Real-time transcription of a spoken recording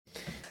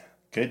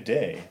Good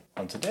day.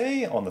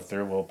 Today on the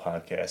Third Wheel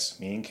Podcast,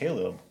 me and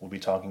Caleb will be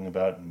talking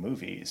about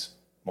movies.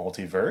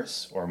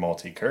 Multiverse or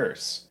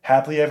multi-curse?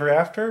 Happily ever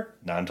after?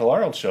 Not until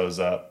Arnold shows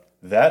up.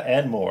 That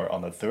and more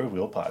on the Third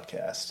Wheel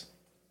Podcast.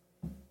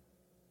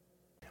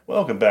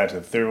 Welcome back to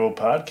the Third Wheel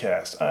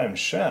Podcast. I'm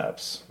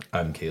Shaps.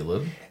 I'm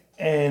Caleb.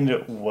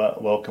 And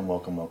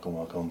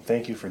welcome.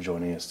 Thank you for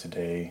joining us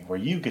today, where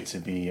you get to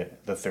be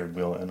the third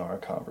wheel in our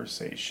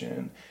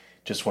conversation.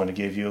 Just want to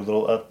give you a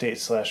little update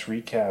 /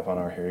 recap on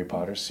our Harry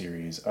Potter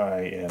series.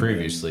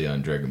 Previously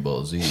on Dragon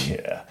Ball Z.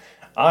 Yeah,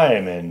 I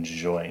am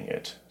enjoying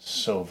it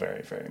so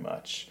very, very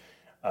much.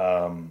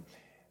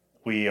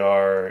 We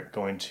are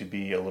going to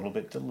be a little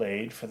bit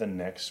delayed for the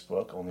next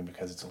book, only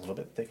because it's a little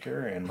bit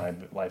thicker and my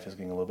life is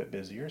getting a little bit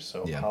busier.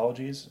 So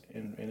apologies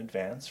in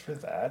advance for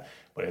that.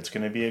 But it's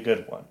going to be a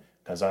good one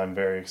because I'm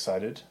very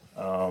excited.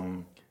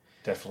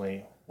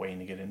 Definitely waiting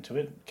to get into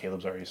it.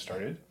 Caleb's already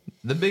started.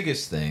 The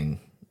biggest thing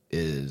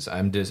is I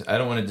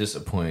don't want to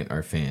disappoint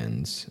our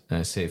fans. And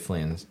I say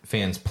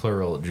fans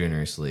plural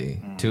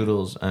generously.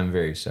 Toodles, I'm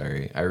very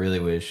sorry. I really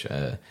wish.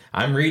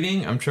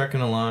 I'm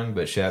trucking along,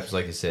 but Shaps,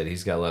 like I said,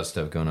 he's got a lot of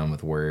stuff going on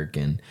with work,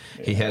 and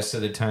he has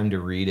set a time to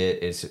read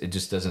it. It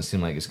just doesn't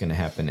seem like it's going to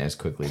happen as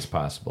quickly as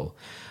possible.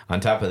 On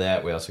top of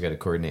that, we also got to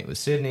coordinate with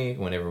Sydney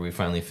whenever we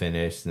finally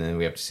finish, and then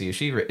we have to see is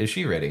she ready? Is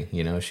she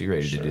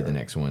ready to do the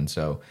next one?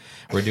 So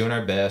we're doing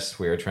our best.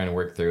 We are trying to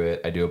work through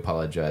it. I do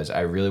apologize.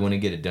 I really want to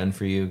get it done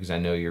for you because I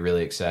know you're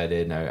really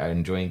excited, and I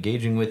enjoy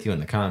engaging with you in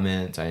the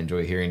comments. I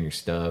enjoy hearing your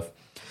stuff.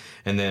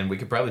 And then we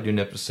could probably do an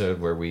episode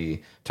where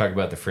we talk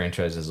about the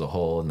franchise as a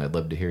whole, and I'd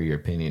love to hear your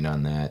opinion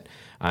on that.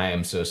 I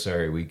am so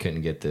sorry we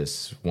couldn't get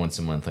this once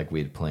a month like we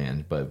had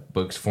planned, but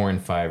books 4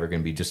 and 5 are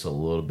going to be just a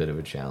little bit of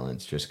a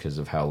challenge just because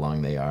of how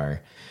long they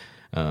are.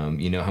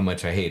 You know how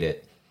much I hate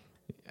it,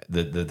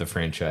 the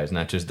franchise,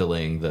 not just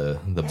delaying the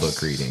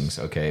book readings,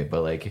 okay?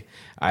 But like,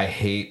 I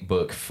hate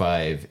book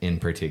 5 in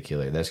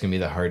particular. That's going to be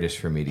the hardest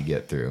for me to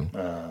get through,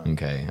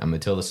 okay? I'm going to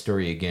tell the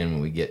story again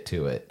when we get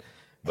to it,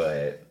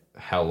 but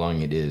how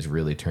long it is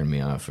really turned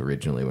me off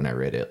originally when I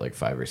read it like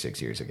 5 or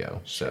 6 years ago.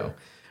 So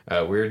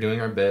we're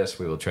doing our best.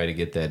 We will try to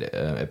get that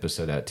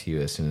episode out to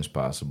you as soon as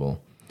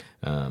possible.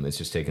 It's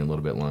just taking a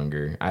little bit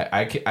longer.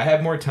 I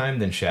have more time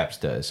than Shaps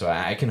does, so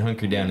I can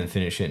hunker down and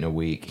finish it in a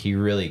week. He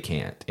really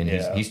can't, and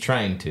he's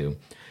trying to.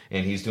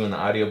 And he's doing the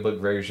audiobook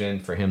version.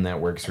 For him, that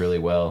works really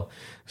well.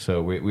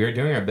 So we are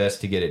doing our best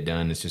to get it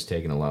done. It's just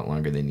taking a lot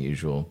longer than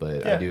usual.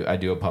 But I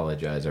do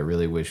apologize. I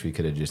really wish we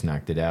could have just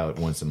knocked it out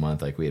once a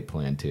month like we had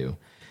planned to.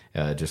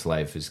 Just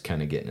life is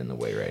kind of getting in the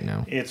way right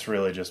now. It's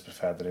really just the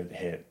fact that it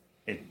hit.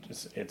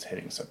 It's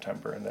hitting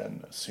September and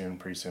then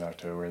pretty soon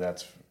October.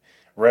 That's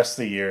rest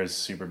of the year is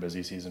super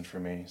busy season for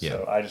me.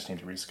 So I just need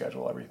to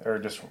reschedule everything or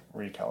just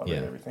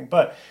recalibrate everything.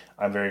 But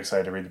I'm very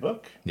excited to read the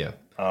book. Yeah.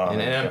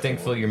 And I'm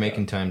thankful you're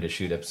making time to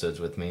shoot episodes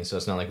with me. So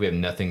it's not like we have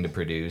nothing to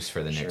produce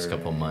for the next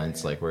couple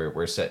months. Like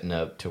we're setting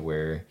up to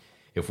where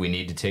if we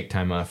need to take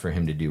time off for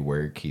him to do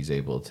work, he's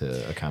able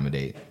to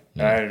accommodate.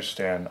 I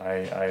understand.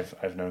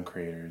 I've known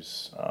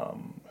creators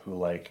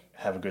who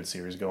have a good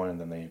series going and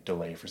then they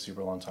delay for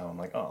super long time. I'm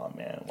like, oh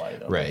man, why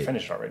don't they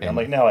finish it already? I'm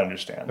like, now I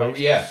understand.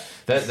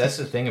 That's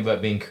the thing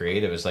about being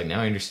creative is like now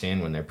I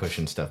understand when they're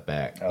pushing stuff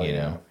back. You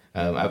know,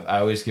 I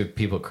always give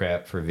people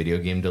crap for video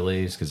game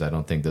delays because I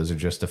don't think those are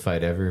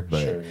justified ever.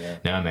 But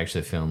now I'm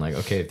actually feeling like,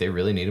 okay, if they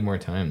really needed more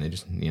time, they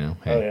just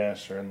hey.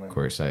 Certainly. Of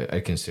course, I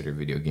consider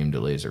video game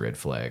delays a red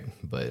flag,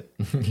 but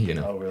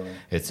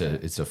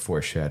it's a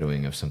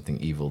foreshadowing of something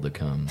evil to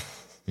come.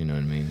 You know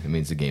what I mean? It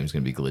means the game's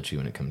going to be glitchy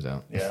when it comes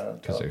out. Yeah,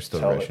 because they're still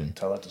rushing.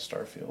 Tell that to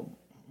Starfield.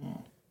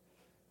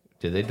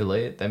 Did they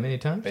delay it that many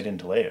times? They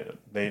didn't delay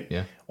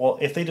it. Well,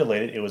 if they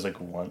delayed it, it was like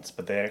once,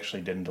 but they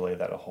actually didn't delay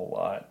that a whole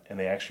lot, and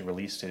they actually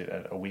released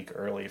it a week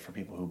early for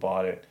people who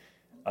bought it.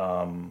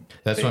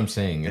 That's what I'm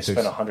saying. They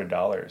spent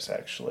 $100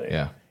 actually.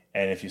 Yeah.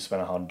 And if you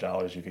spend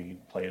 $100, you can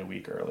play it a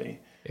week early.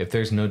 If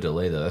there's no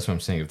delay, though, that's what I'm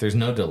saying. If there's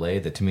no delay,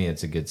 that to me,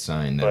 it's a good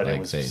sign. That, but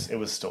it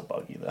was still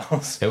buggy though.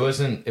 It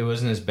wasn't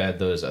as bad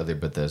though as other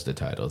Bethesda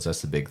titles.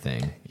 That's the big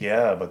thing.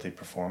 Yeah, but the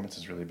performance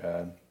is really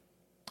bad.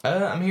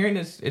 I'm hearing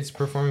it's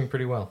performing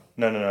pretty well.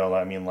 No.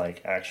 I mean,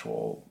 like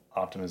actual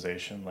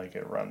optimization, like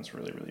it runs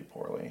really, really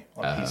poorly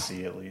on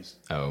PC at least.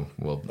 Oh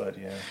well, but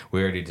yeah,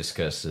 we already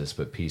discussed this.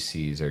 But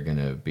PCs are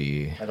gonna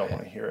be. I don't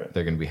want to hear it.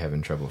 They're gonna be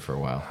having trouble for a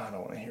while. I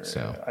don't want to hear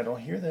it. I don't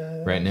hear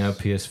that. Right now,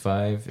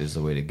 PS5 is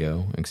the way to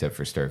go, except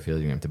for Starfield. You're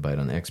gonna have to buy it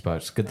on the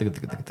Xbox.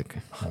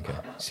 Okay,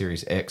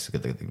 Series X.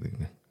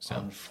 So.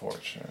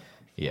 Unfortunate.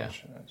 Yeah,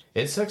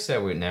 it sucks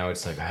that now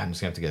it's like I'm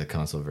just gonna have to get the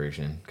console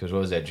version because what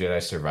was that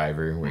Jedi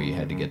Survivor where you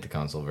had to get the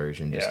console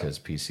version just because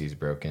PC's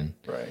broken.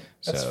 Right,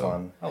 that's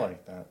fun. I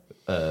like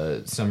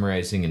that.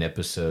 Summarizing an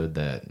episode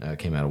that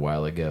came out a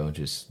while ago,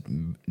 just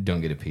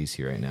don't get a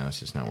PC right now. It's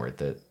just not worth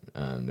it.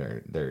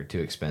 They're too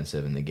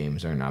expensive and the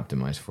games aren't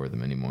optimized for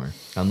them anymore.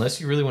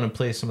 Unless you really want to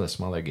play some of the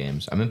smaller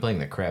games. I've been playing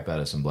the crap out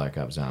of some Black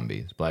Ops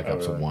Zombies. Black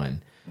Ops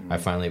 1. I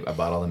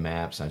bought all the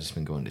maps. I've just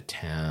been going to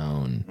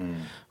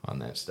town on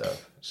that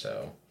stuff.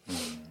 So,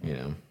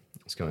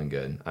 It's going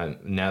good.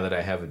 Now that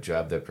I have a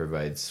job that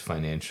provides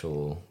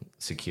financial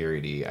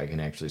security, I can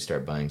actually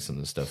start buying some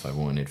of the stuff I've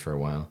wanted for a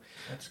while.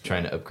 That's good.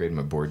 Trying to upgrade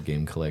my board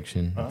game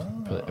collection.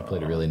 I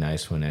played a really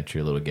nice one at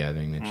your little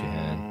gathering that you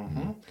had.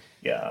 Mm-hmm.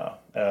 Yeah,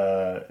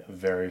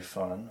 very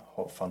fun.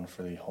 Fun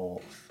for the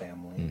whole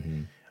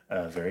family.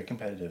 Very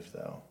competitive,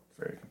 though.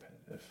 Very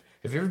competitive.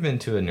 Have you ever been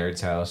to a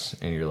nerd's house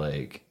and you're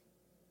like,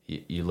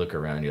 you look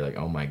around, you're like,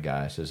 oh my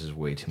gosh, this is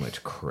way too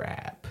much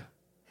crap.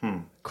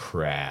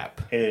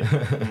 Crap.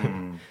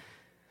 You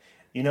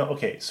know,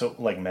 okay, so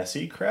like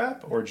messy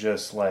crap or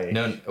just like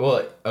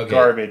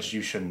garbage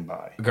you shouldn't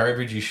buy.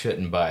 Garbage you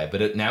shouldn't buy,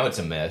 but now it's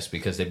a mess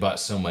because they bought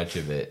so much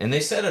of it, and they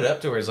set it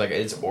up to where it's like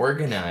it's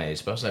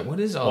organized. But I was like,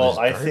 what is all this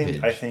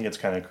garbage? I think it's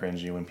kind of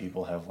cringy when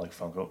people have like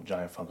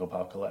giant Funko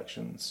Pop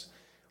collections,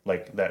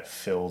 like that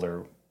fill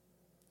their.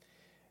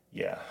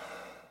 Yeah,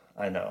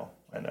 I know.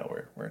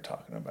 We're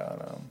talking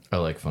about. I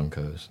like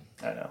Funkos.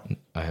 I know.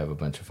 I have a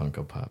bunch of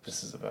Funko Pops.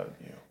 This is about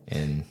you.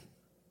 And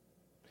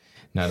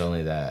not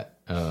only that,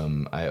 I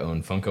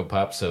own Funko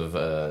Pops of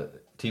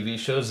TV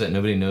shows that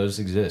nobody knows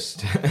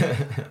exist.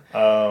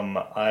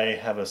 I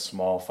have a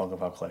small Funko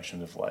Pop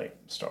collection of like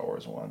Star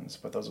Wars ones,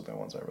 but those are the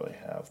ones I really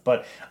have.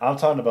 But I'm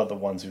talking about the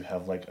ones who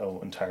have like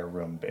an entire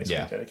room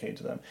basically dedicated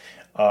to them.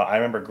 I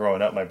remember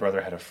growing up, my brother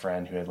had a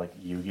friend who had like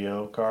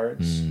Yu-Gi-Oh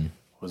cards.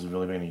 Was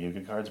really big into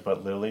Yu-Gi cards,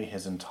 but literally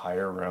his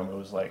entire room, it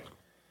was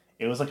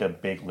like a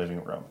big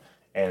living room,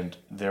 and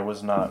there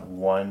was not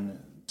one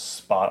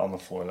spot on the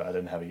floor that I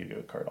didn't have a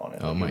Yu-Gi-Oh card on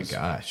it. Oh my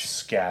gosh!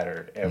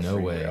 Scattered everywhere.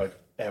 No way. Like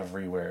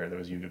everywhere there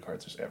was Yu-Gi-Oh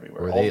cards just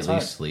everywhere. Were they at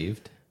least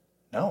sleeved?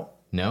 No,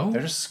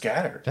 they're just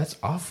scattered. That's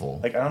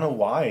awful. Like I don't know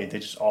why they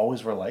just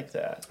always were like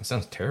that. That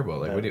sounds terrible.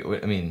 Like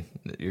I mean,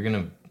 you're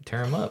gonna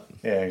tear them up.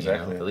 Yeah,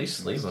 exactly. You know, at least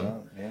sleeve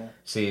them. Yeah.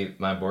 See,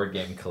 my board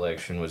game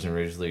collection was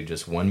originally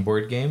just one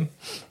board game,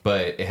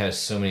 but it has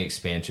so many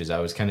expansions. I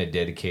was kind of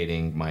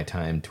dedicating my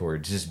time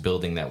towards just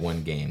building that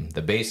one game.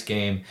 The base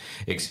game,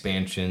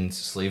 expansions,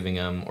 sleeving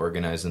them,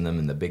 organizing them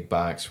in the big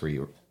box where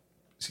you,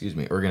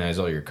 organize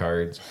all your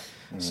cards.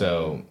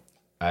 So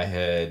I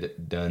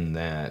had done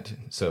that.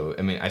 So,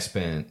 I mean, I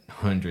spent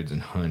hundreds and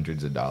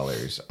hundreds of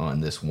dollars on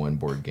this one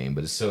board game,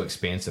 but it's so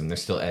expansive. And they're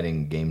still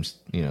adding games,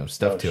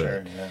 stuff to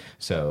it. Yeah.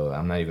 So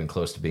I'm not even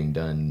close to being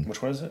done.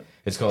 Which one is it?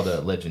 It's called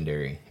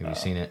Legendary. Have you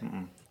seen it?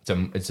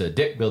 It's a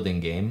deck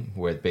building game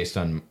where it's based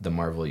on the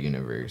Marvel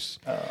universe.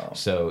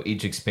 So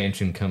each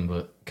expansion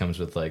comes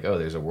with like,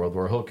 there's a World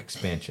War Hulk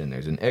expansion,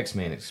 there's an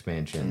X-Men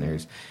expansion,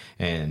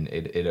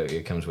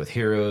 it comes with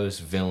heroes,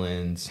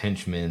 villains,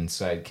 henchmen,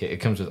 sidekick. It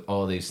comes with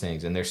all these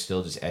things, and they're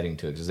still just adding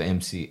to it because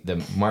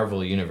the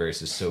Marvel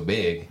universe is so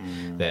big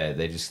that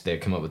they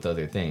come up with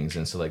other things.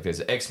 And so like there's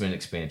the X-Men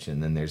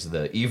expansion, then there's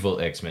the evil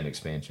X-Men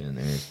expansion, and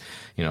there's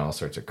all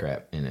sorts of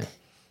crap in it.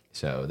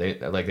 So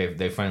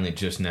they finally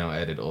just now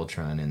added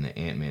Ultron in the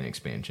Ant-Man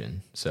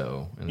expansion.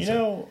 So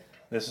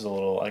this is a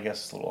little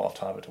off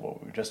topic to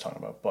what we were just talking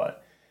about,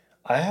 but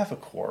I have a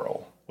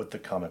quarrel with the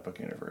comic book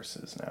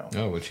universes now.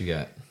 Oh, what you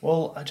got?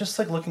 Well, I just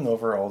like looking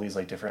over all these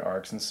like different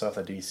arcs and stuff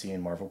that DC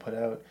and Marvel put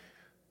out.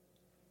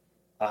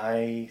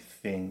 I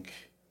think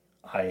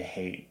I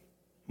hate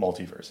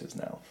multiverses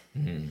now.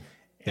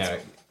 Now,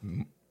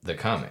 the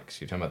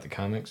comics. You're talking about the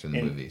comics or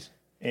the movies?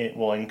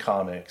 In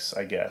comics,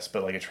 I guess,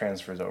 but like it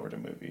transfers over to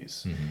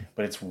movies.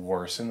 But it's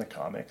worse in the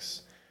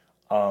comics.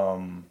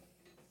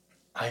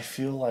 I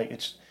feel like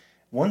it's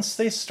once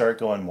they start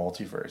going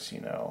multiverse,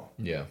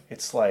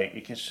 it's like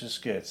it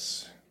just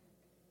gets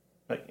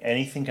like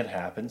anything can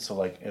happen. So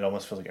like it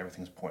almost feels like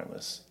everything's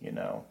pointless.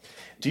 How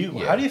do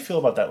you feel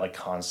about that like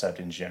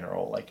concept in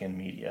general, like in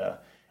media?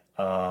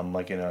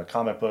 Like in a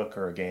comic book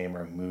or a game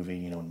or a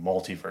movie,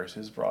 multiverse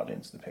is brought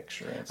into the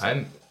picture.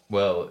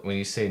 Well, when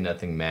you say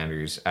nothing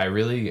matters, I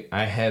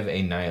have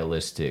a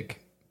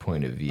nihilistic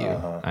point of view.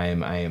 I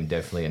am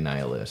definitely a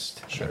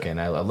nihilist. Sure. Okay,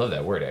 and I love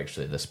that word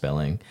actually, the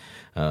spelling.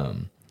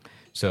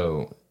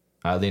 So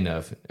oddly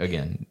enough,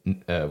 again,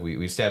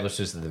 we established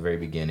this at the very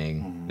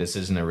beginning. This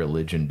isn't a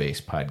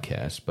religion-based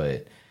podcast,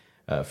 but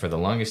for the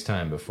longest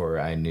time before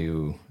I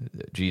knew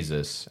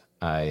Jesus,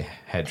 I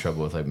had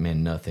trouble with like,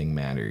 man, nothing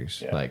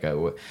matters. Yeah. Like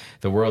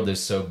the world is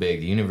so big,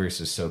 the universe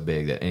is so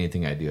big that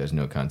anything I do has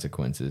no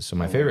consequences. So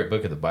my favorite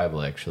book of the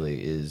Bible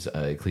actually is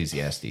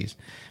Ecclesiastes,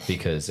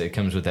 because it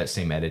comes with that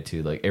same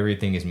attitude. Like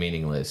everything is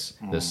meaningless.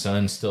 The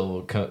sun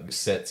still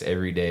sets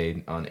every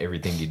day on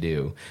everything you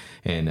do,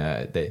 and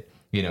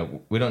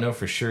we don't know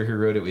for sure who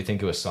wrote it. We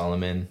think it was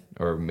Solomon,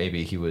 or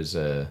maybe he was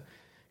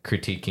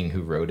critiquing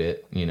who wrote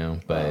it.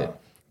 But.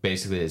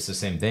 Basically, it's the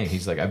same thing.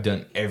 He's like, I've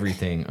done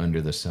everything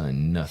under the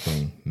sun.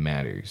 Nothing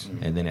matters.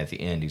 And then at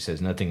the end, he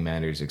says, nothing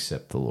matters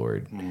except the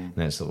Lord. And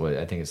that's what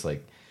I think it's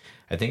like.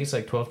 I think it's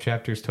like 12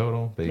 chapters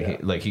total. But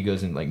he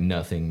goes in like,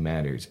 nothing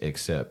matters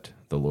except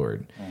the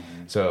Lord.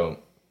 So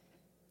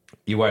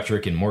you watch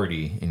Rick and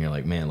Morty, and you're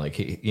like, man, like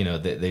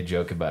they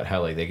joke about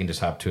how like they can just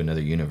hop to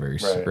another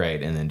universe,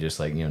 right? And then just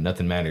like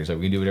nothing matters. Like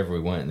we can do whatever we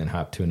want, and then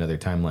hop to another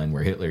timeline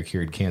where Hitler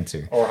cured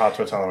cancer, or hop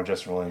to a timeline where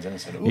Justin Roiland's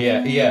innocent.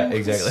 Yeah,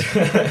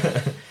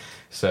 exactly.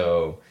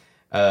 So,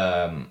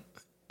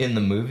 in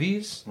the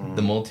movies,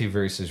 the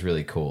multiverse is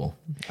really cool.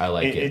 I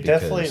like it. It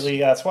definitely,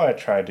 yeah, that's why I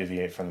tried to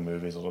deviate from the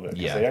movies a little bit,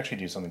 because they actually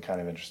do something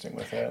kind of interesting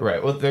with it.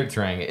 Right. Well, they're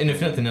trying it, and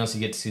if nothing else,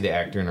 you get to see the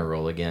actor in a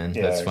role again.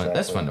 Yeah, That's fun. exactly.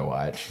 That's fun to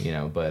watch, you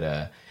know.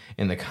 But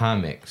in the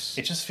comics,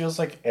 it just feels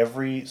like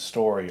every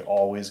story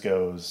always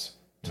goes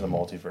to the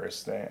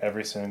multiverse thing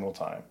every single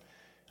time.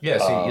 yeah.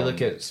 So you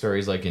look at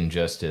stories like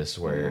Injustice,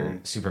 where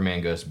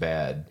Superman goes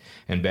bad,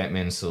 and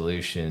Batman's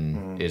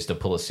solution is to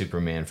pull a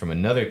Superman from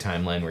another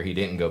timeline where he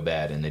didn't go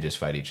bad, and they just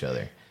fight each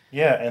other.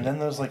 Yeah, and then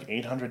there's like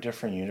 800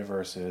 different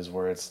universes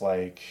where it's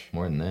like...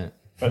 More than that.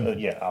 But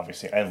yeah,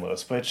 obviously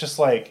endless. But it's just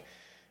like,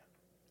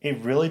 it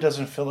really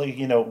doesn't feel like,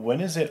 you know,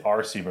 when is it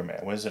our Superman?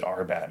 When is it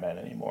our Batman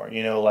anymore?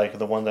 You know, like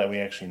the one that we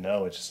actually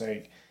know, it's just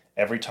like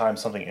every time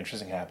something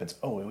interesting happens,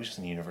 oh, it was just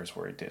in the universe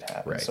where it did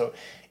happen. Right. So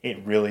it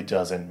really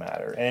doesn't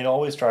matter. And it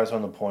always drives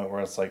on the point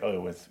where it's like,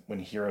 oh, when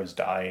heroes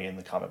die in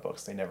the comic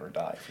books, they never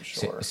die for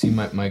sure. See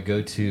my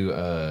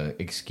go-to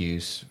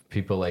excuse,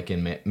 people like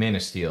in Man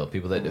of Steel,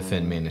 people that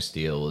defend Man of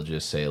Steel will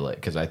just say, like,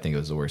 because I think it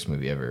was the worst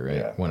movie ever, right?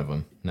 Yeah. One of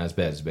them. Not as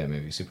bad as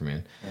Batman v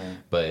Superman.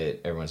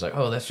 But everyone's like,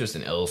 oh, that's just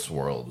an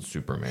Elseworld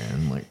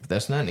Superman. Like,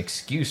 that's not an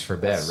excuse for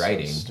bad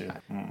writing. So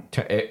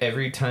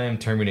Every time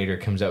Terminator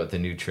comes out with a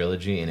new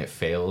trilogy and it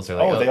fails, they're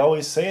like, they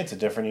always say it's a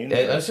different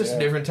universe. that's just a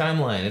different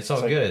timeline. It's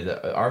all like, good.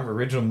 Our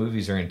original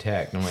movies are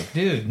intact. And I'm like,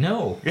 dude,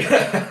 no.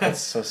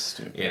 That's so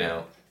stupid. You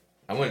know,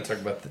 I want to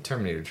talk about the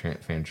Terminator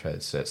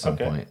franchise at some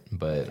point,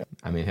 but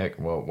I mean, heck,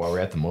 while we're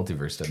at the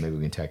multiverse stuff, maybe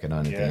we can tack it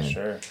on at the end. Yeah,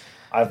 sure.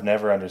 I've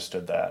never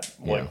understood that.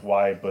 Like,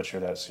 why butcher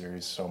that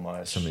series so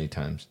much? So many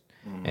times.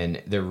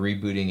 And they're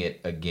rebooting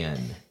it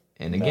again.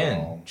 And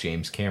again,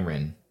 James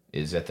Cameron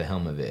is at the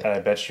helm of it. And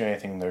I bet you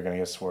anything they're going to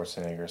get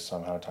Schwarzenegger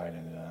somehow tied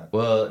into that.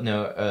 Well,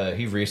 no,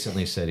 he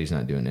recently said he's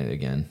not doing it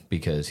again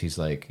because he's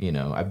like, you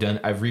know, I've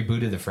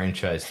rebooted the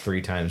franchise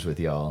 3 times with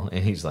y'all,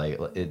 and he's like,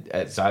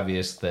 it's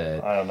obvious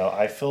that I don't know.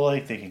 I feel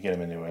like they could get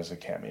him into it as a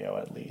cameo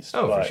at least.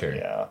 Oh, but, for sure.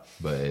 Yeah.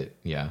 But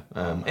yeah.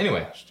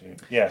 Anyway, gosh,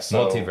 dude. Yeah.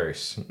 So,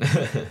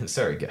 multiverse.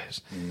 Sorry,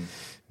 guys.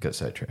 Got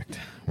sidetracked.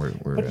 We're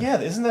but yeah,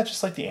 isn't that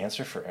just like the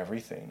answer for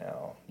everything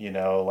now? You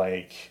know,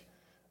 like,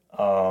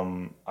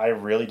 I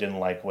really didn't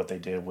like what they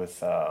did with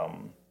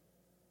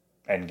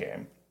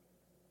Endgame.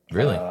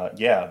 Really?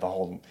 Yeah, the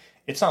whole...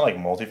 It's not like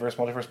multiverse,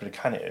 but it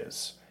kind of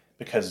is.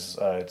 Because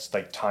it's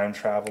like time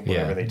travel,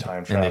 whenever they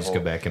time travel. And they just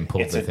go back and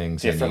pull the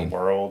things it's a different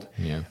world.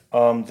 Yeah.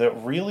 That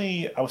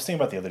really... I was thinking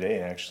about the other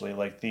day, actually.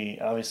 Like,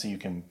 obviously you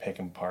can pick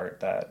apart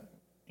that,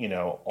 you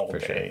know, all For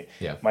day.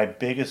 sure. Yeah. My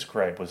biggest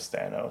gripe was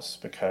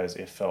Thanos, because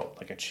it felt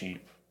like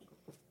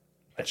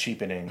a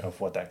cheapening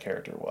of what that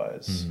character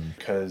was.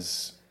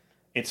 Because...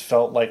 It's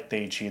felt like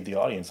they achieved the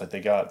audience. Like,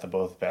 they got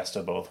the best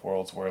of both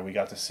worlds, where we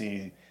got to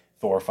see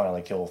Thor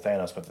finally kill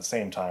Thanos, but at the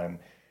same time,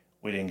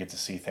 we didn't get to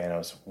see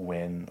Thanos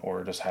win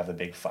or just have the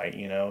big fight,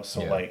 you know?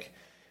 So, like,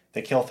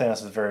 they kill Thanos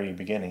at the very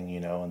beginning,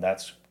 you know, and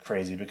that's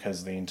crazy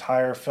because the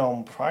entire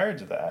film prior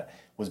to that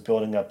was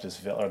building up this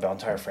villain, or the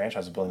entire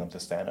franchise was building up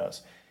this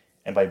Thanos.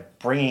 And by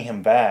bringing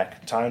him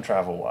back, time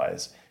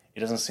travel-wise, it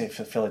doesn't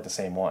feel like the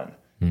same one.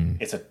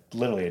 It's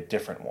literally a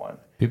different one.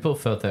 People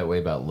felt that way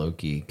about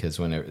Loki because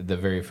when the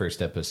very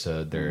first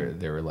episode,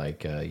 they were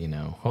like, you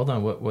know, hold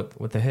on,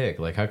 what the heck?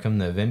 Like, how come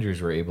the Avengers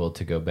were able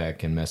to go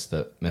back and mess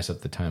up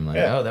the timeline?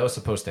 Yeah. Oh, that was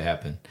supposed to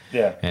happen.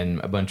 Yeah. And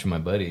a bunch of my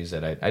buddies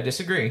that I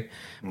disagree,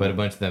 but a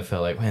bunch of them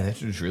felt like, man, that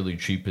just really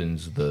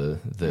cheapens the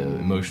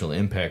emotional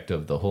impact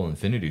of the whole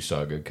Infinity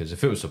Saga, because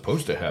if it was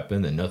supposed to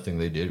happen, then nothing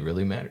they did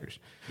really matters.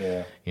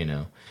 Yeah. You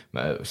know,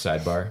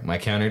 sidebar. My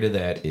counter to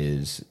that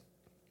is,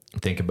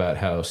 think about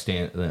how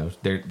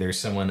there's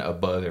someone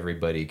above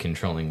everybody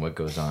controlling what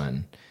goes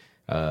on.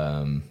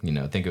 You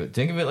know, think of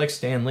it like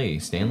Stan Lee.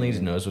 Stan Lee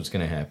knows what's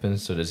going to happen.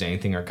 So does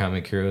anything our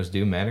comic heroes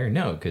do matter?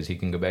 No, because he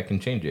can go back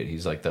and change it.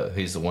 He's like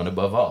he's the one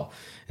above all,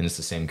 and it's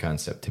the same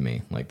concept to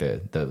me. Like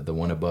the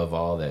one above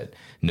all that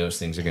knows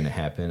things are going to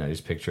happen. I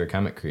just picture a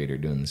comic creator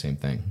doing the same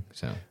thing.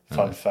 So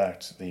fun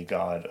fact: the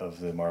god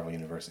of the Marvel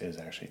universe is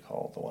actually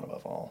called the One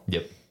Above All.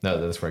 Yep, no,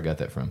 that's where I got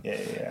that from. Yeah.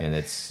 And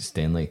it's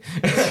Stan Lee.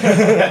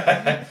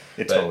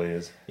 It totally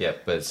is. Yeah,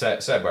 but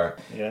sidebar.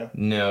 Yeah.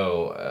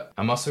 No,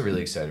 I'm also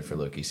really excited for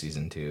Loki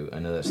season 2. I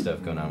know that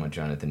stuff going on with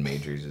Jonathan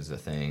Majors is a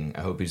thing.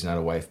 I hope he's not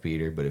a wife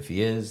beater, but if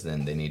he is,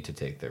 then they need to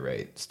take the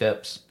right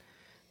steps.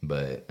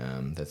 But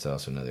that's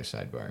also another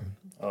sidebar.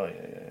 Oh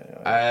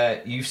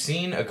yeah. You've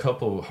seen a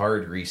couple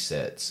hard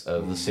resets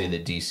of, let's say,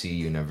 the DC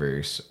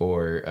universe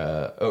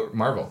or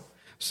Marvel.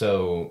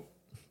 So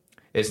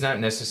it's not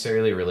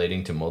necessarily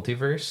relating to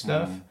multiverse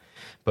stuff.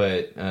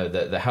 But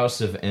the House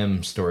of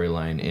M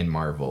storyline in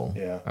Marvel,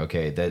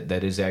 okay,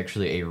 that is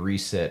actually a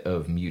reset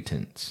of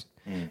mutants.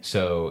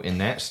 So in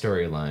that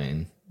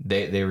storyline,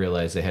 they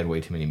realized they had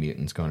way too many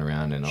mutants going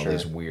around and all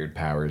these weird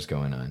powers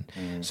going on.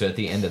 So at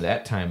the end of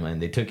that timeline,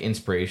 they took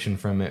inspiration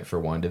from it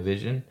for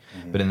WandaVision.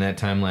 But in that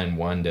timeline,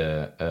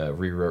 Wanda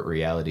rewrote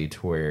reality to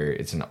where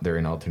they're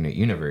in alternate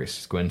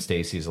universe. Gwen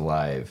Stacy's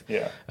alive.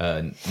 Yeah.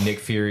 Nick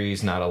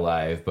Fury's not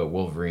alive, but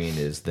Wolverine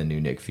is the new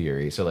Nick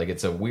Fury. So like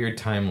it's a weird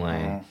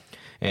timeline.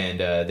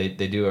 And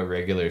they do a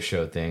regular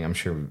show thing. I'm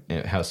sure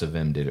House of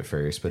M did it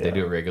first, but they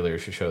do a regular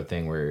show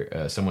thing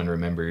where someone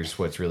remembers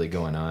what's really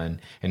going on,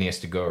 and he has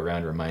to go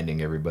around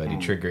reminding everybody,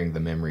 triggering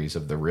the memories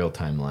of the real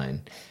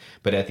timeline.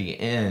 But at the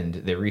end,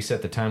 they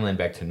reset the timeline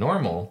back to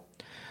normal.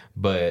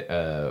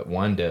 But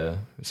Wanda,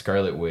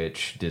 Scarlet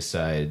Witch,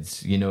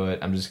 decides, you know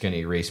what, I'm just going to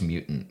erase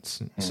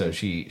mutants. So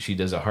she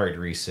does a hard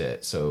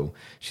reset. So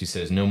she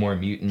says, no more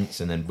mutants,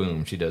 and then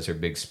boom, she does her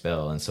big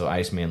spell. And so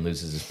Iceman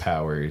loses his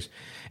powers.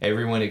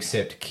 Everyone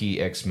except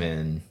key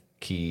X-Men,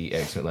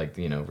 like,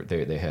 you know,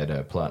 they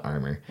had plot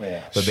armor.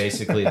 Yeah. But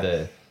basically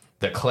the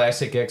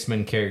classic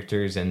X-Men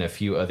characters and a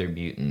few other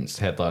mutants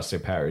had lost their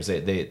powers.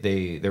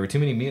 There were too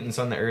many mutants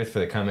on the Earth for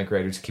the comic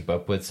writers to keep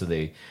up with, so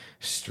they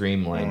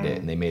streamlined it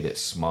and they made it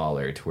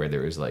smaller to where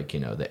there was, like, you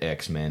know, the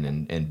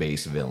X-Men and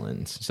base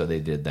villains. So they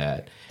did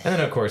that. And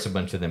then, of course, a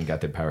bunch of them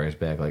got their powers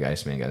back. Like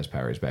Iceman got his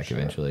powers back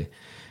eventually.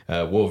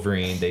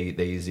 Wolverine,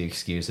 they use the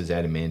excuse as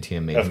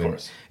adamantium made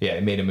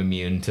it made him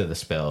immune to the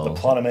spell.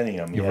 The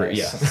Plonominium,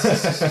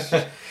 yes.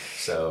 Yeah.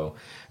 So,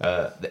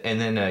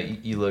 and then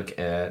you look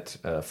at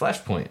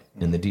Flashpoint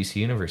in the DC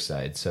Universe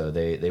side. So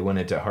they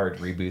wanted to hard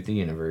reboot the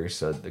universe.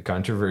 So the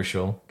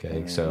controversial.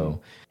 Okay,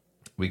 so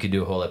we could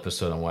do a whole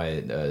episode on why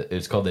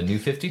it's called the New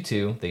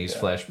 52. They used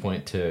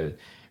Flashpoint to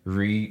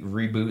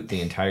reboot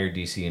the entire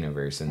DC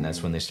universe, and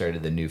that's when they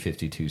started the New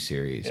 52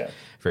 series. Yeah.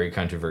 Very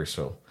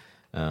controversial.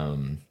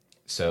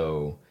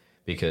 So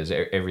because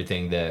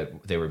everything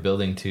that they were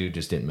building to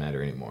just didn't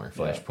matter anymore.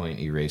 Flashpoint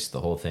erased the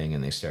whole thing,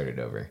 and they started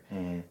over.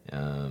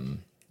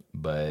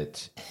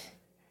 But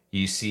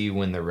you see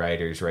when the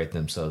writers write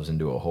themselves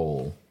into a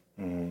hole,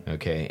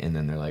 okay, and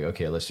then they're like,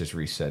 okay, let's just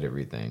reset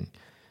everything.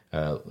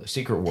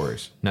 Secret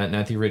Wars,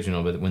 not the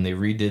original, but when they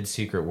redid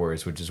Secret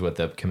Wars, which is what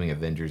the upcoming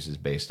Avengers is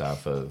based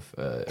off of,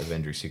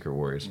 Avengers Secret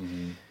Wars,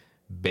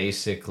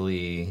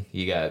 basically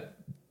you got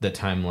the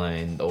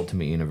timeline, the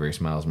Ultimate Universe,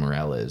 Miles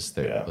Morales.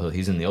 Well,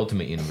 he's in the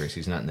Ultimate Universe.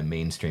 He's not in the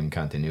mainstream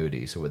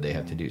continuity. So what they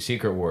have to do?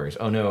 Secret Wars.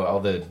 Oh no, all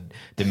the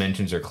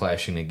dimensions are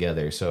clashing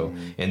together. So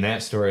in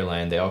that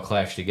storyline, they all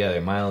clash together.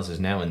 Miles is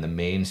now in the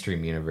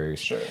mainstream universe.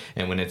 Sure.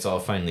 And when it's all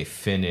finally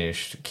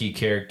finished, key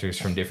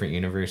characters from different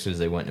universes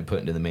they went and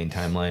put into the main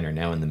timeline are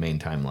now in the main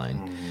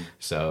timeline.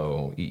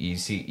 So you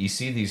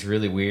see these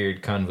really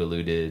weird,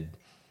 convoluted.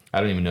 I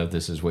don't even know if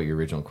this is what your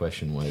original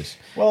question was.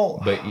 Well,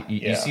 but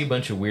you see a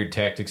bunch of weird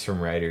tactics from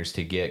writers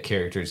to get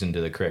characters into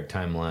the correct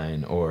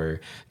timeline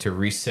or to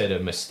reset a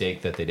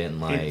mistake that they didn't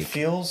like. It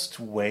feels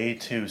way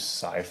too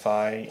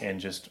sci-fi and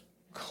just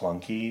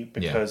clunky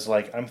because,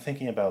 like, I'm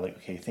thinking about, like,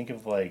 okay, think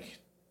of, like,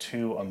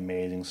 two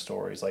amazing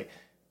stories, like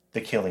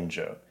The Killing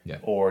Joke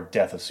or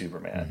Death of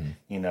Superman.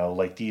 You know,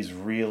 like, these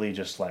really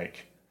just,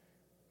 like,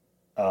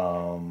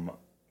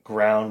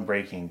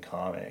 groundbreaking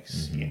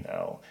comics, you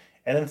know.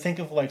 And then think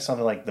of, like,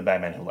 something like The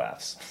Batman Who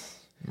Laughs.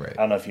 Right. I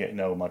don't know if you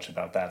know much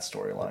about that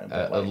storyline.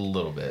 A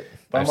little bit.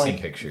 I've seen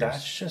pictures.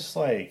 That's just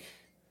like...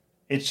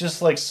 It's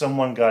just like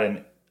someone got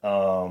an...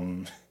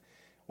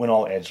 went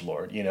all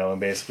edgelord, you know, and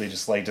basically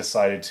just, like,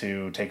 decided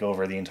to take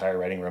over the entire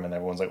writing room, and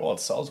everyone's like, well, it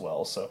sells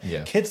well, so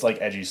kids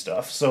like edgy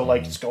stuff, so,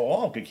 like, just go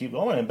on, keep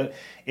going. But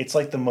it's,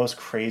 like, the most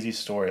crazy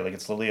story. Like,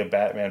 it's literally a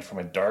Batman from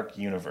a dark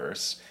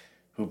universe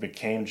who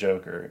became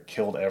Joker,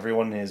 killed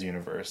everyone in his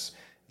universe,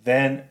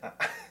 then...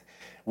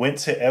 went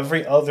to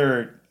every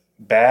other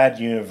bad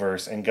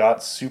universe and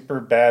got super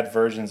bad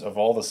versions of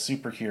all the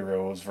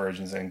superheroes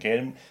versions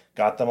and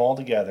got them all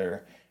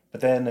together.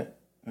 But then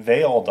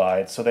they all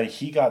died, so that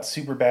he got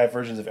super bad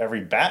versions of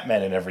every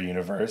Batman in every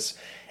universe.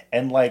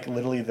 And, like,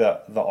 literally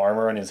the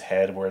armor on his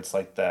head, where it's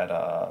like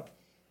that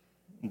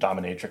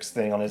dominatrix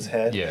thing on his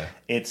head. Yeah.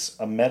 It's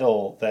a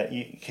metal that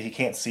he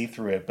can't see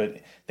through it, but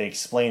they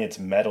explain it's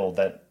metal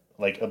that,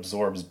 like,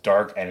 absorbs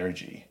dark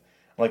energy.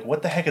 Like,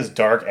 what the heck is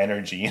dark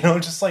energy? You know,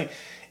 just, like,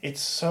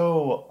 it's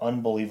so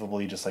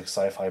unbelievably just, like,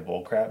 sci-fi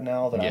bullcrap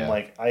now that I'm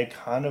like, I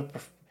kind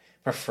of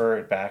prefer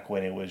it back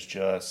when it was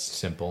just...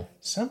 Simple.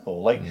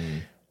 Like,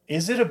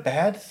 is it a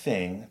bad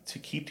thing to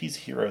keep these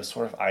heroes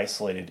sort of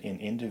isolated in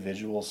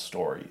individual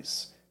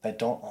stories that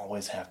don't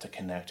always have to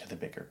connect to the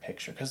bigger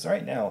picture? Because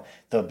right now,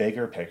 the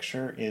bigger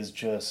picture is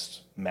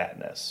just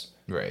madness.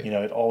 Right. You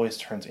know, it always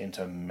turns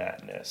into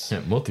madness.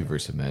 Yeah,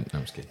 multiverse of madness. No,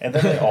 I'm just kidding. And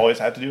then they always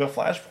have to do a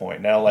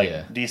Flashpoint. Now, like,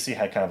 DC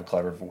had kind of a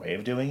clever way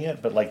of doing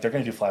it, but, like, they're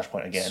going to do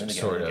Flashpoint again and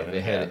again. Sort of.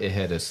 It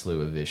had a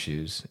slew of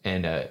issues.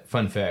 And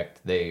fun fact,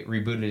 they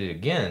rebooted it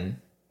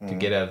again to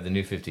get out of the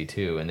New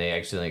 52, and they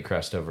accidentally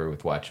crossed over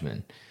with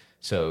Watchmen.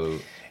 So...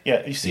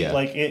 Yeah, you see,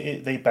 like,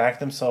 they back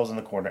themselves in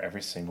the corner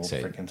every single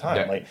freaking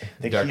time. Like,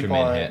 they Dr. keep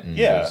Manhattan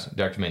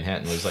Dr.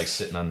 Manhattan was, like,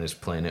 sitting on this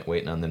planet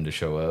waiting on them to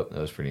show up.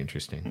 That was pretty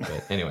interesting.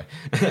 But anyway.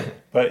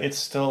 But it's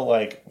still,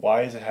 like,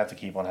 why does it have to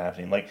keep on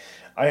happening? Like,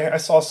 I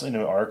saw in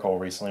an article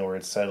recently where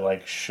it said,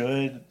 like,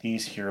 should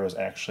these heroes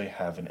actually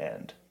have an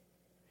end?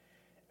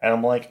 And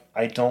I'm like,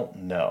 I don't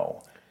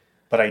know.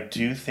 But I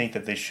do think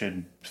that they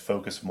should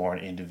focus more on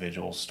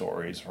individual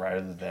stories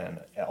rather than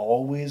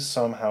always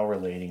somehow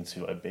relating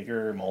to a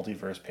bigger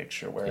multiverse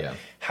picture where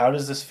how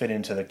does this fit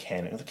into the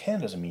canon? The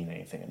canon doesn't mean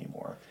anything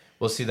anymore.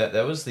 Well, see that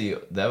was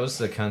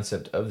the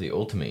concept of the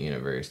Ultimate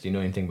Universe. Do you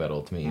know anything about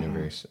Ultimate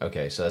Universe?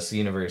 Okay, so that's the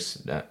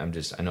universe.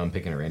 I know I'm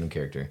picking a random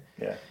character.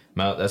 Yeah.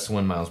 That's the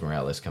one Miles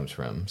Morales comes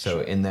from.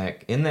 So Sure. in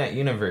that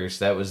universe,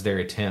 that was their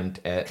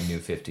attempt at New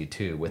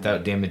 52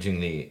 without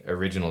damaging the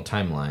original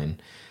timeline.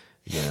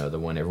 The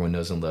one everyone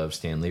knows and loves,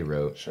 Stan Lee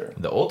wrote. Sure.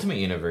 The Ultimate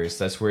Universe,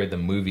 that's where the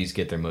movies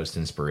get their most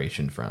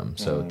inspiration from.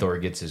 So Thor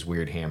gets his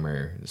weird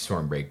hammer,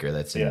 Stormbreaker.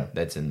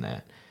 That's in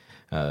that.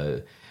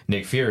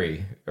 Nick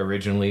Fury,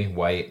 originally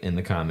white in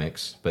the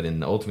comics, but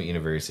in the Ultimate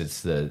Universe,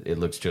 it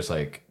looks just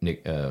like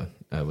Nick.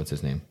 What's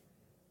his name?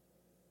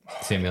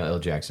 Samuel L.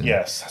 Jackson.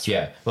 Yes, that's yeah.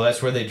 right. Well,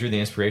 that's where they drew the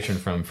inspiration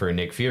from for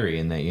Nick Fury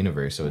in that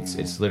universe. So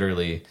it's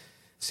literally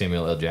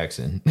Samuel L.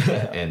 Jackson,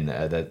 and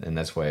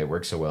that's why it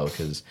works so well,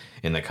 because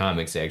in the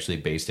comics they actually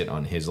based it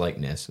on his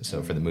likeness.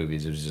 So for the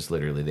movies, it was just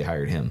literally they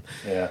hired him.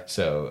 Yeah.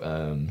 So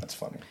That's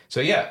funny.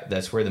 so yeah,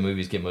 that's where the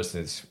movies get most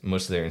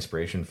of their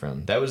inspiration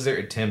from. That was their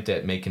attempt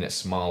at making it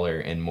smaller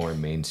and more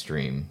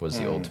mainstream. Was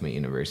the Ultimate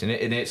Universe, and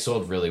it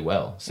sold really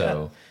well.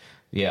 So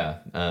yeah,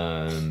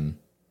 I'm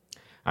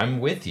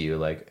with you.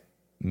 Like,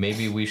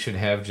 maybe we should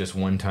have just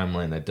one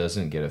timeline that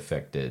doesn't get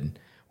affected.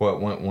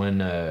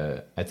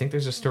 I think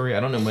there's a story, I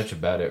don't know much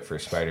about it for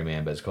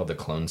Spider-Man, but it's called the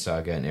Clone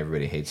Saga, and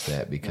everybody hates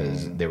that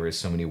because there were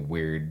so many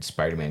weird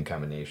Spider-Man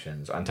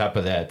combinations. On top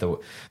of that,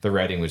 the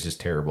writing was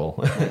just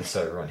terrible,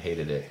 so everyone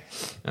hated it.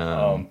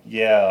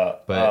 Yeah.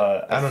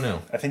 But I don't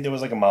know. I think there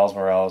was like a Miles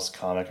Morales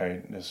comic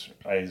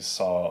I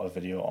saw a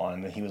video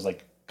on, and he was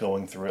like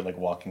going through it, like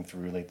walking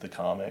through like the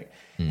comic.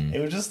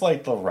 It was just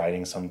like the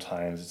writing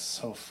sometimes, it's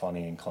so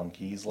funny and clunky.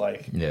 He's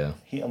like,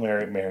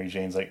 Mary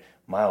Jane's like,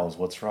 Miles,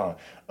 what's wrong?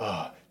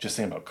 Just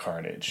thinking about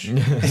Carnage. I'm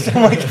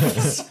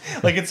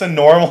like it's a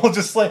normal,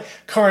 just like,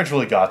 Carnage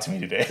really got to me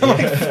today. I'm like,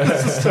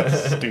 this is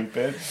so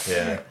stupid.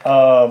 Yeah.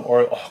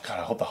 Or, oh God,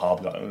 I hope the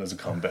Hobgoblin doesn't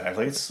come back.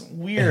 Like, it's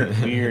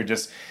weird,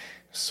 just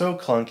so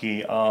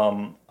clunky.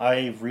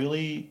 I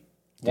really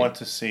want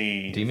to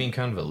see. Do you mean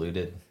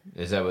convoluted?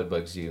 Is that what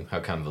bugs you? How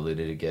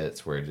convoluted it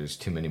gets, where there's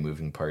too many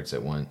moving parts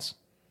at once?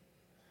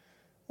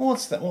 Well,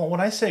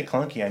 when I say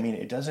clunky, I mean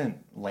it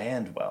doesn't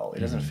land well. It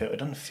doesn't feel. It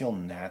doesn't feel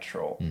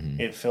natural.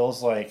 It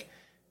feels like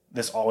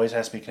this always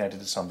has to be connected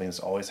to something. This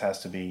always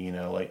has to be,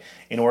 like,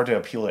 in order to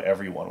appeal to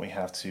everyone, we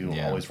have to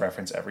always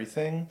reference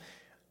everything.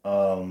 I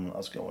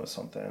was going with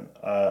something.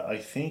 I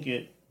think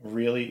it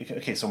really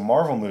okay. So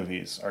Marvel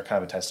movies are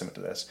kind of a testament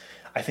to this.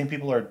 I think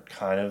people are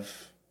kind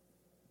of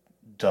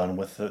done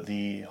with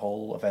the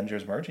whole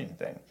Avengers merging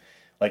thing.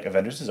 Like,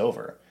 Avengers is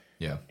over.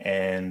 Yeah.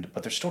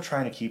 But they're still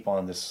trying to keep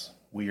on this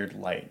weird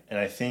light. And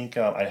I think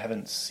I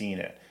haven't seen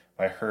it.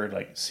 I heard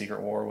like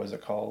Secret War, was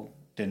it called?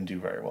 Didn't do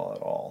very well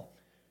at all.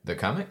 The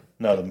comic?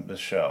 No, the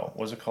show.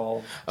 What was it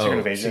called? Secret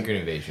Invasion? Secret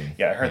Invasion.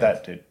 Yeah, I heard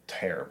that did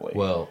terribly.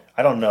 Well,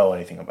 I don't know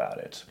anything about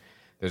it.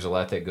 There's a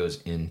lot that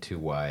goes into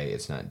why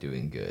it's not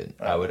doing good.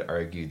 I would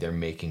argue they're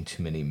making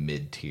too many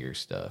mid-tier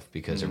stuff,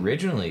 because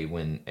originally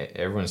when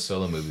everyone's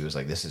solo movie was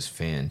like, this is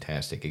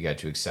fantastic, it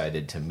got you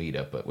excited to meet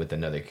up with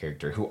another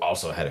character who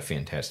also had a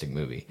fantastic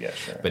movie. Yeah,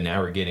 sure. But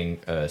now we're getting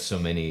so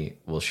many,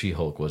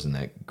 She-Hulk wasn't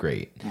that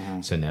great.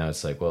 So now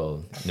it's like,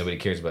 well, nobody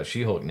cares about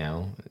She-Hulk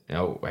now.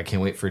 Now I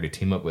can't wait for her to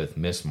team up with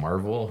Miss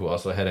Marvel, who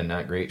also had a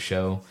not great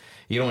show.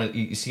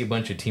 You see a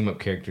bunch of team up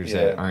characters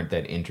that aren't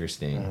that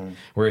interesting.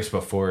 Whereas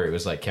before it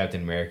was like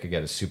Captain America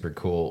got a super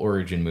cool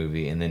origin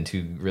movie and then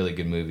two really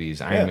good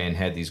movies. Iron Man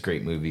had these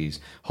great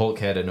movies. Hulk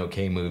had an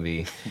okay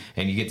movie,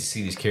 and you get to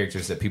see these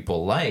characters that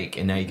people like,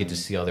 and now you get to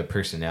see all their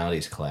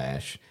personalities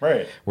clash.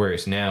 Right.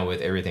 Whereas now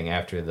with everything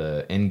after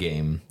the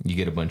Endgame, you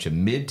get a bunch of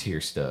mid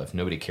tier stuff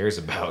nobody cares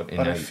about, and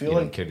now you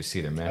don't care to see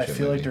their mashup. I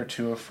feel like they're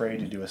too afraid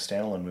to do a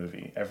standalone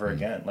movie ever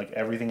again. Like,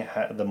 everything,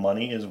 the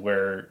money is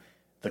where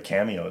the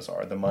cameos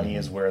are. The money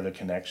is where the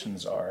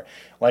connections are.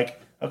 Like,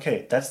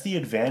 okay, that's the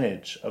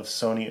advantage of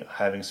Sony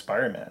having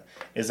Spider-Man,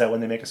 is that when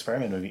they make a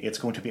Spider-Man movie, it's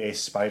going to be a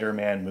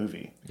Spider-Man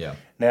movie. Yeah.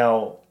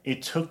 Now,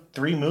 it took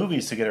 3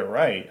 movies to get it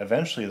right.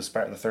 Eventually, the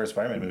third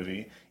Spider-Man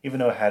movie, even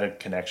though it had a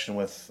connection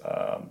with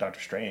Doctor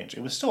Strange,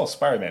 it was still a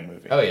Spider-Man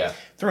movie. Oh, yeah.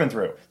 Through and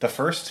through. The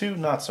first 2,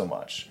 not so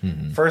much.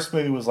 First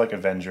movie was like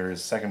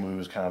Avengers. Second movie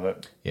was kind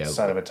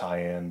of a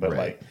tie-in, but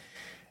like,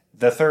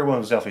 the third one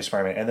was definitely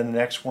Spider-Man. And then the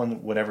next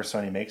one, whatever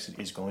Sony makes it,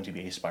 is going to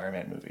be a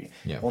Spider-Man movie.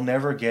 Yeah. We'll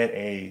never get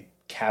a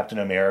Captain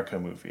America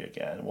movie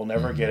again. We'll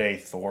never get a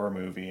Thor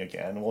movie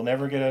again. We'll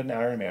never get an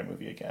Iron Man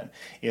movie again.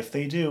 If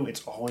they do,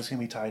 it's always going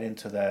to be tied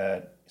into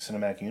that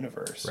cinematic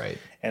universe. Right.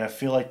 And I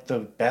feel like the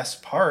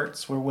best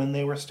parts were when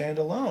they were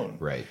standalone.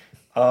 Right.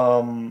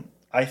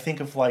 I think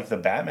of like the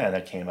Batman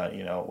that came out,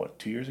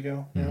 2 years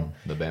ago now?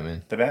 The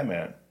Batman. The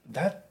Batman.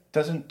 That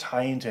doesn't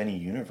tie into any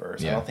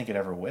universe. I don't think it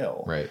ever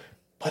will. Right.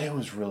 But it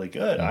was really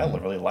good. I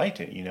really liked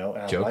it,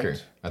 And Joker.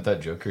 I thought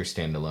Joker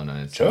standalone on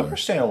its own. Joker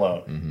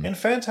standalone. And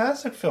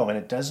fantastic film. And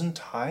it doesn't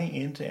tie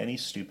into any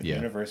stupid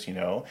universe,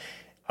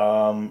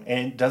 And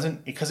it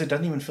doesn't, because it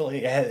doesn't even feel,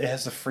 it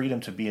has the freedom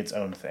to be its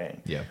own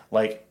thing. Yeah.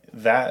 Like,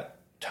 that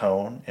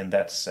tone and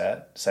that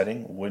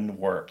setting wouldn't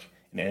work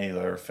in any of the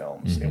other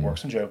films. It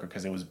works in Joker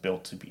because it was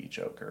built to be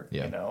Joker,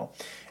 you know?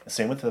 And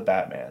same with the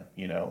Batman,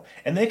 you know?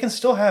 And they can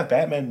still have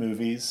Batman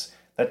movies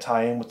that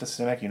tie in with the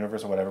cinematic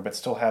universe or whatever, but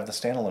still have the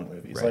standalone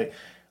movies. Right. Like,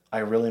 I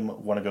really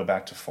want to go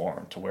back to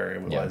form, to where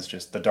it was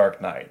just The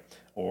Dark Knight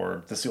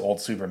or the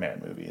old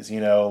Superman movies, you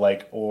know?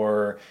 Like,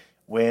 or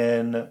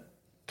when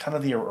kind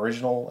of the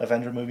original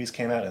Avenger movies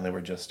came out and they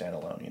were just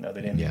standalone, you know?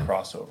 They didn't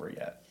cross over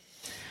yet.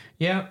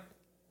 Yeah.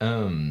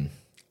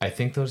 I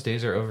think those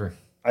days are over.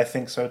 I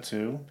think so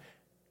too,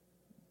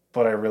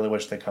 but I really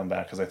wish they'd come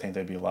back because I think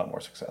they'd be a lot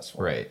more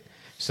successful. Right.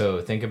 So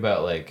think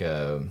about like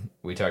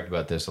we talked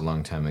about this a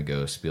long time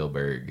ago.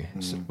 Spielberg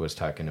was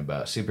talking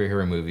about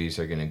superhero movies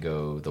are going to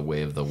go the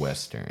way of the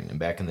Western. And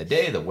back in the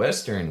day, the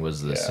Western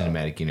was the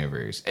cinematic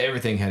universe.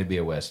 Everything had to be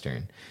a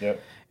Western.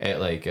 Yep.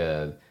 Like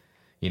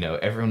you know,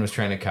 everyone was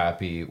trying to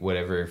copy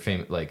whatever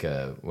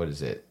what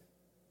is it?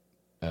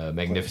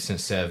 Magnificent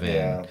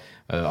Seven,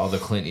 all the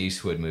Clint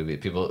Eastwood movies.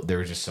 There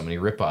were just so many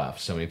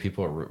rip-offs. So many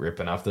people were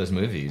ripping off those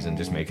movies and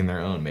just making their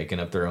own, making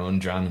up their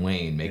own John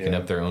Wayne, making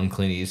up their own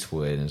Clint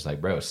Eastwood. And it's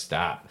like, bro,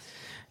 stop.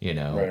 You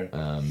know,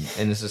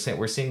 and it's the same.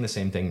 We're seeing the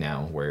same thing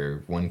now,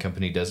 where one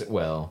company does it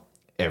well,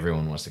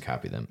 everyone wants to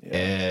copy them.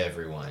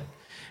 Everyone,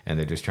 and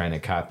they're just trying to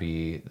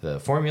copy the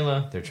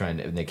formula. They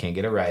can't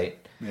get it right.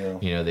 Yeah.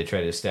 You know, they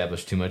try to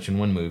establish too much in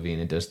one movie,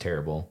 and it does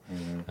terrible.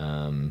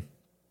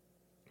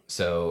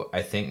 So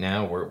I think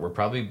now we're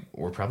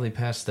probably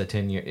past the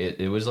 10 year.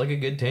 It was like a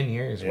good 10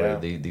 years where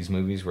these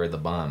movies were the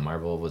bomb.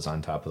 Marvel was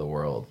on top of the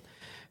world,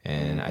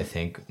 and I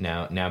think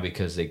now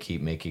because they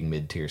keep making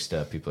mid tier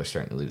stuff, people are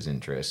starting to lose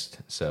interest.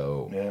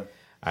 So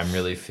I'm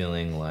really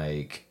feeling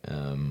like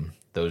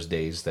those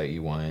days that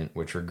you want,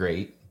 which were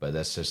great, but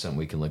that's just something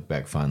we can look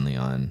back fondly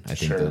on. I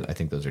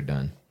think those are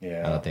done.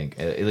 Yeah. I don't think,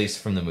 at least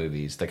from the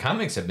movies, the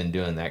comics have been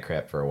doing that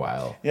crap for a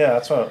while. Yeah,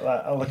 that's what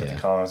I look at the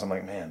comics. I'm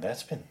like, man,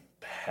 that's been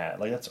bad.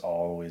 Like, that's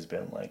always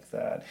been like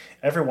that.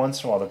 Every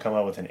once in a while, they'll come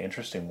out with an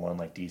interesting one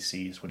like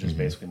Deceased, which is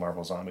basically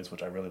Marvel Zombies,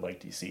 which I really like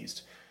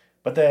Deceased.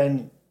 But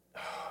then,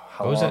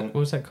 What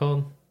was that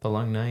called? The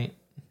Long Night?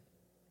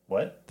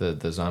 What?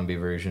 The zombie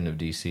version of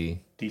DC?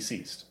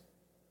 Deceased.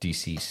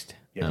 Deceased.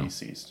 Yeah,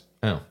 Deceased.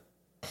 Oh.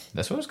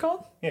 That's what it's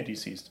called? Yeah,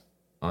 Deceased.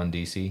 On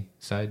DC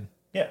side?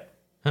 Yeah.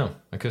 Oh,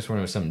 I could have sworn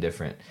it was something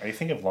different. Are you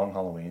thinking of Long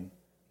Halloween?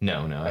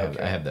 No,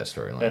 I have that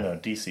storyline. No,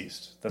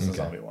 Deceased. That's the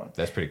zombie one.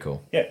 That's pretty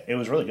cool. Yeah, it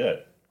was really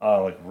good.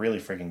 Like, really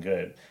freaking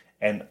good.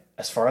 And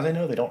as far as I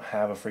know, they don't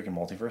have a freaking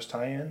multiverse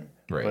tie-in.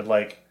 Right. But,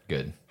 like,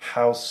 good.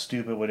 How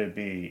stupid would it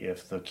be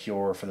if the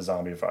cure for the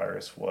zombie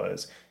virus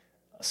was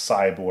a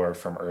cyborg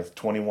from Earth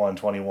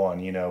 2121,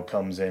 you know,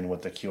 comes in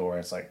with the cure, and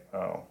it's like,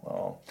 oh,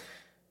 well,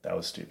 that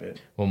was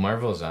stupid. Well,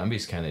 Marvel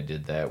Zombies kind of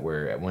did that,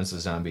 where once the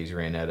zombies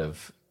ran out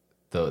of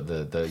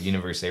the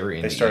universe they were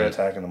in, they started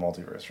attacking the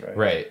multiverse, right?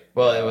 Right.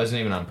 Well, it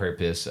wasn't even on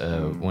purpose.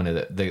 One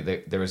of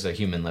there was a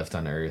human left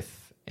on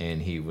Earth,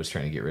 and he was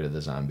trying to get rid of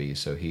the zombies,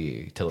 so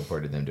he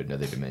teleported them to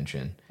another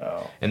dimension.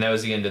 Oh. And that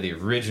was the end of the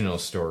original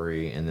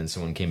story. And then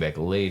someone came back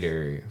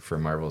later for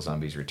Marvel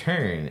Zombies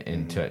Return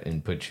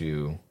and put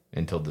you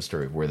and told the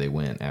story of where they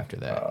went after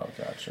that. Oh,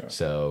 gotcha.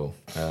 So,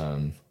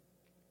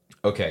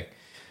 okay.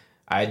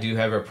 I do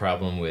have a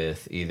problem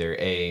with either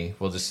A,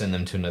 we'll just send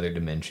them to another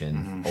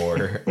dimension,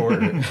 or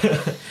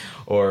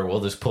or we'll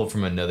just pull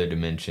from another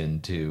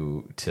dimension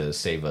to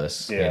save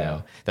us. Yeah. You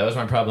know, that was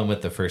my problem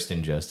with the first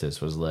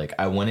Injustice. Was like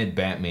I wanted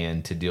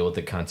Batman to deal with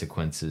the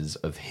consequences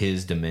of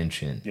his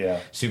dimension. Yeah.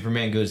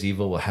 Superman goes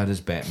evil. Well, how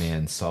does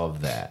Batman solve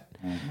that?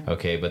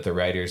 Okay, but the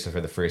writers for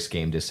the first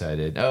game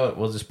decided, oh,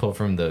 we'll just pull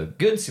from the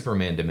good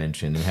Superman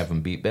dimension and have him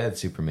beat bad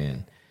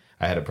Superman.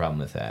 I had a problem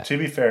with that. To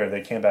be fair,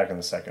 they came back in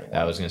the second one.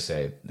 I was going to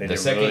say, the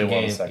second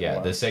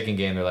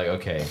game, they're like,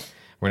 okay,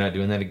 we're not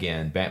doing that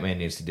again. Batman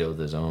needs to deal with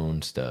his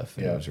own stuff,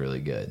 and it was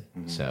really good.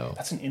 So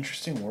that's an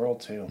interesting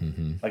world too.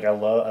 Like I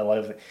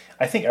love it.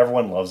 I think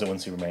everyone loves it when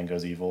Superman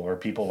goes evil, or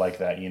people like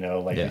that. You know,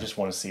 like you just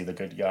want to see the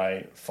good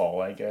guy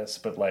fall, I guess.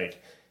 But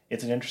like,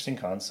 it's an interesting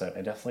concept,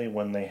 and definitely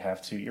when they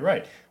have to, you're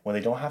right, when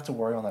they don't have to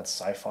worry on that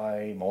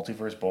sci-fi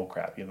multiverse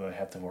bullcrap, you know, they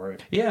have to worry,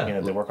 you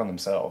know, they work on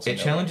themselves. It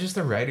challenges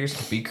the writers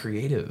to be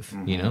creative,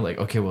 you know, like,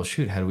 okay, well,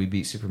 shoot, how do we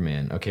beat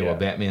Superman? Okay, well,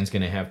 Batman's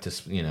going to have to,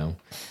 you know,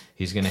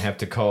 he's going to have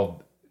to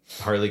call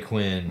Harley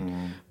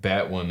Quinn,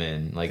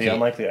 Batwoman, like the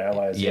unlikely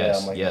allies.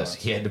 Yes,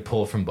 he had to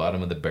pull from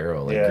bottom of the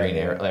barrel, like Green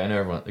Arrow. Like, I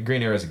know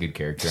Green Arrow is a good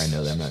character. I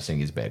know that. I'm not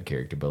saying he's a bad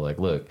character, but like,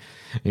 look,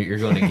 you're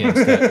going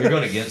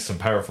against some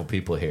powerful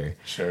people here.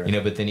 Sure. You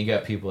know, but then you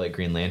got people like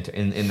Green Lantern.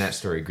 In that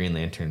story, Green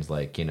Lantern's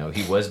like, you know,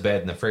 he was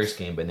bad in the first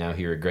game, but now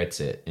he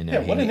regrets it. And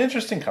what an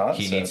interesting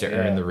concept. He needs to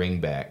earn the ring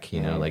back. You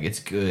know, like it's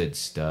good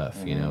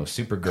stuff. You know,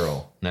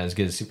 Supergirl, not as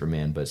good as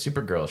Superman, but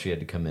Supergirl, she had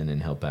to come in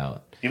and help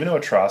out. Even though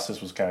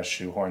Atrocitus was kind of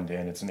shoehorned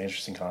in, it's an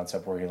interesting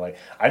concept where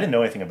I didn't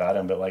know anything about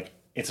him, but like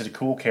it's a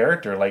cool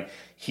character. Like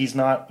he's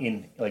not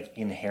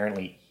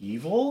inherently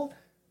evil.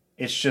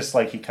 It's just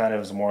like he kind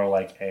of is more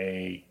like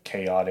a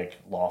chaotic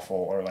lawful,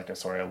 or like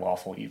a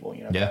lawful evil,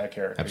 you know, kind of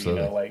character.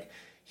 Absolutely. You know, like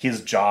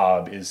his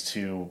job is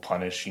to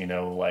punish, you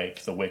know,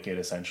 like the wicked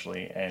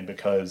essentially, and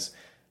because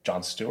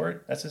John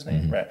Stewart, that's his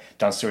name, right?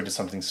 John Stewart did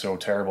something so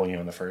terrible,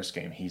 in the first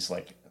game. He's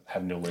like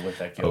having to live with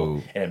that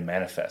guilt, and it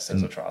manifests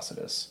as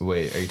Atrocitus.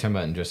 Wait, are you talking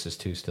about Injustice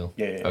 2 still?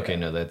 Yeah. Okay,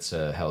 no, that's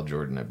Hal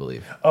Jordan, I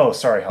believe. Oh,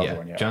 sorry, Hal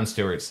Jordan. Yeah, John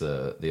Stewart's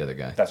the other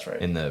guy. That's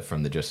right.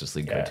 From the Justice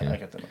League cartoon. I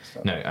get them mixed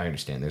up. No, I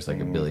understand. There's like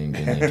a billion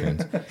Green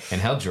Lanterns,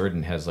 and Hal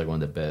Jordan has like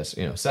one of the best.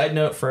 Side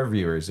note for our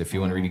viewers: if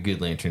you want to read a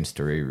good Lantern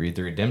story, read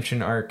the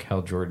Redemption arc.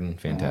 Hal Jordan,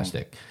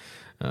 fantastic.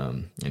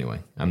 Anyway,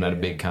 I'm not a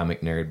big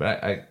comic nerd,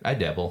 but I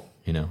dabble.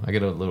 I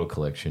get a little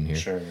collection here.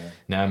 Sure. Yeah.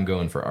 Now I'm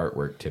going for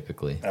artwork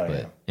typically,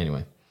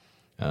 anyway.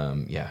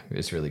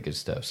 It's really good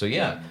stuff. So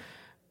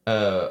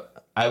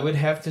I would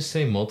have to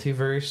say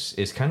multiverse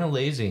is kind of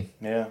lazy.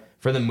 Yeah.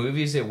 For the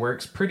movies, it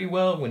works pretty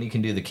well when you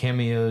can do the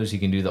cameos, you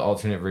can do the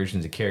alternate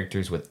versions of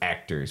characters with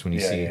actors. When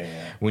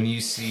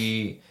you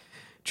see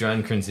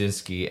John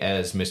Krasinski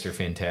as Mr.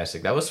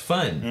 Fantastic, that was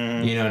fun.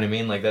 You know what I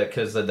mean? Like that,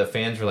 because the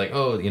fans were like,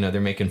 oh, they're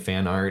making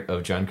fan art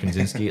of John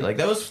Krasinski. Like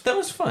that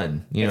was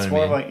fun. It's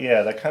more like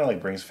that kind of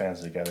like brings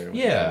fans together.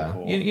 Yeah, really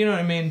cool. you know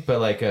what I mean. But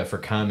like for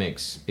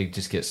comics, it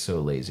just gets so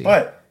lazy.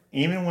 But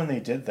even when they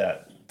did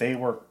that, they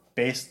were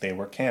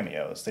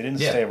cameos. They didn't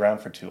stay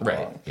around for too long.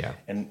 Right. Yeah.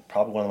 And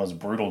probably one of the most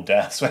brutal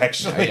deaths,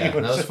 actually. That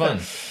was fun.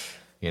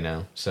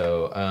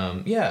 So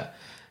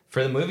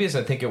for the movies,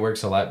 I think it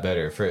works a lot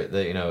better. For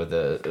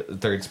the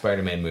third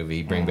Spider-Man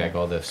movie, bring back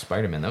all the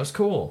Spider-Man. That was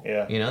cool.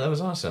 Yeah. That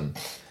was awesome.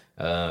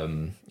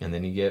 And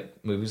then you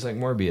get movies like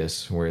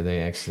Morbius, where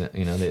they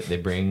they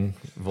bring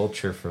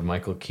Vulture for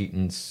Michael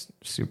Keaton's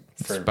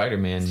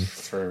Spider-Man.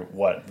 For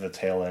what? The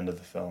tail end of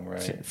the film,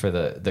 right? For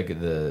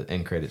the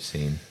end credit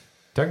scene.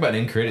 Talk about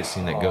end credit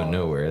scene that go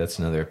nowhere. That's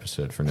another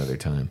episode for another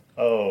time.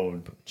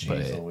 Oh,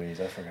 jeez Louise,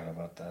 I forgot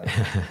about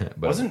that.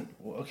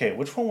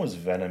 Which one was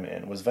Venom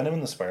in? Was Venom in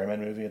the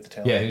Spider-Man movie at the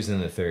time? Yeah, he was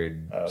in the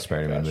third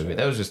Spider-Man movie.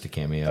 That was just a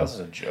cameo. That was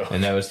a joke.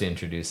 And that was to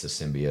introduce the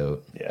symbiote.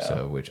 Yeah.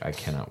 So, which I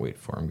cannot wait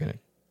for. I'm going to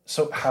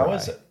So how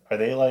is it? Are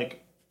they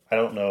like, I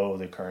don't know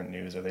the current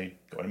news. Are they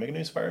going to make a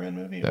new Spider-Man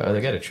movie?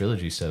 They got a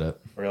trilogy set up.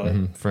 Really?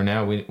 Mm-hmm. For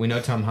now, we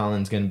know Tom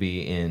Holland's going to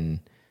be in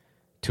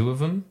 2 of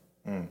them.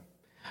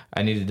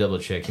 I need to double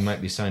check. He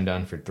might be signed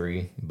on for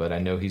 3, but I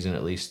know he's in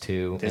at least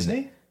 2.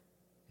 Disney?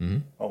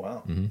 Oh,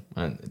 wow.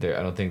 I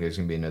don't think there's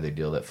going to be another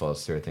deal that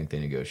falls through. I think they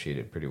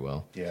negotiated pretty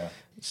well. Yeah.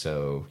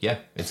 So,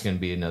 it's going to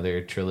be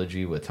another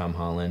trilogy with Tom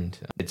Holland.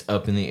 It's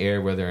up in the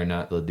air whether or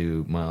not they'll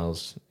do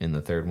Miles in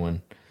the 3rd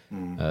one.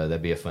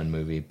 That'd be a fun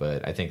movie,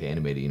 but I think the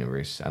animated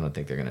universe, I don't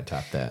think they're going to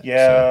top that.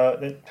 Yeah,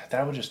 so.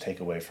 That would just take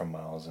away from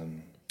Miles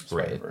and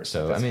Spider-Verse. Right.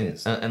 So, I mean,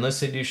 unless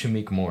they do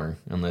Shamik Moore,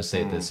 unless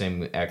they the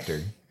same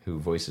actor who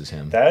voices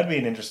him. That'd be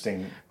an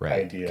interesting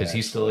idea. Because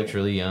he still looks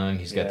really young.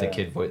 He's got the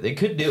kid voice. They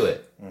could do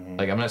it.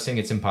 Like, I'm not saying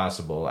it's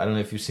impossible. I don't know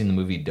if you've seen the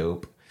movie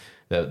Dope.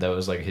 That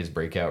was like his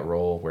breakout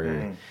role,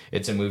 where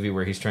it's a movie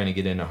where he's trying to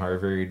get into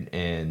Harvard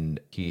and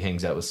he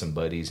hangs out with some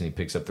buddies and he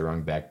picks up the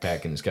wrong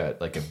backpack and it's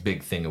got like a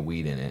big thing of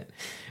weed in it.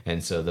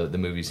 And so the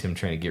movie's him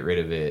trying to get rid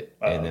of it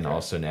and then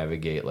also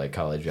navigate like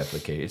college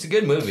application. It's a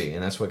good movie,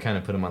 and that's what kind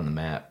of put him on the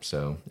map.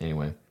 So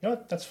anyway. You know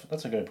what?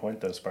 That's a good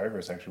point, though.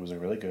 Spider-Verse actually was a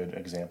really good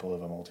example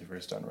of a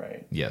multiverse done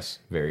right. Yes,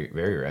 very,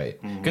 very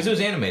right. Because it was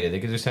animated.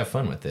 They could just have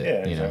fun with it.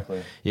 Yeah,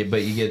 exactly. Yeah,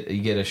 but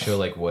you get a show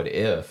like What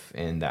If,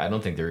 and I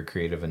don't think they were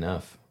creative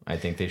enough. I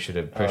think they should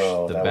have pushed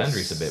the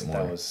boundaries a bit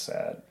more. That was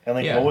sad. And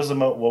like, what was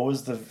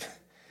the?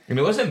 I mean,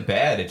 it wasn't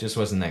bad. It just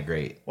wasn't that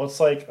great. Well, it's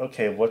like,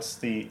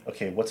 what's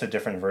a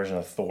different version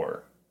of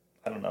Thor?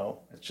 I don't know.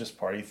 It's just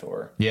Party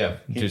Thor. Yeah,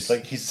 it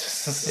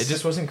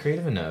just wasn't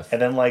creative enough.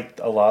 And then like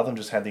a lot of them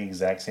just had the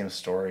exact same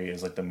story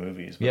as like the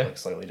movies, but like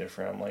slightly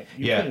different. I'm like,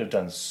 you could have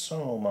done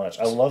so much.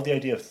 I love the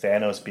idea of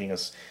Thanos being a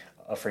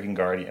freaking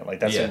guardian. Like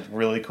that's a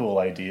really cool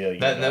idea.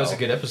 That was a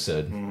good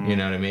episode. You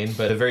know what I mean?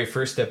 But the very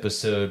first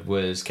episode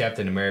was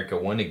Captain America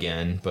won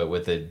again, but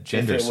with a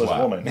gender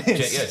swap.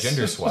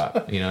 Gender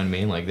swap. You know what I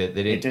mean? Like they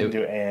didn't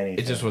do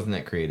anything. It just wasn't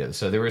that creative.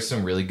 So there were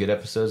some really good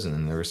episodes, and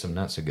then there were some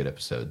not so good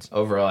episodes.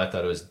 Overall, I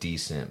thought it was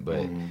decent,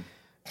 but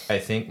I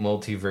think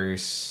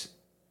multiverse.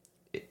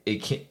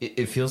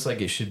 It feels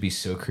like it should be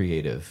so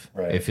creative.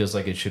 Right. It feels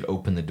like it should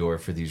open the door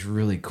for these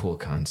really cool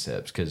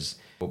concepts.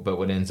 But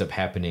what ends up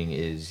happening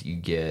is you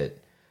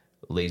get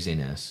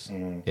laziness.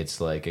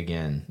 It's like,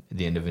 again,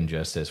 the end of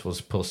Injustice. We'll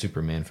pull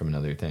Superman from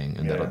another thing,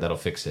 and that'll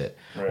fix it.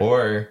 Right.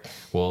 Or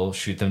we'll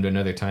shoot them to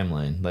another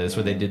timeline. That's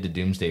what they did to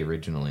Doomsday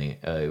originally.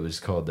 It was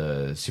called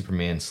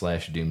Superman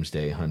 /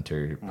 Doomsday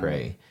Hunter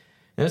Prey.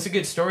 And it's a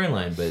good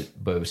storyline,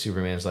 but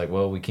Superman's like,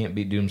 well, we can't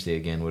beat Doomsday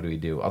again. What do we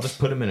do? I'll just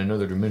put him in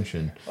another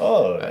dimension.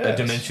 A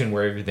dimension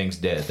where everything's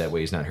dead. That way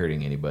he's not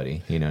hurting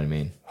anybody. You know what I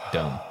mean?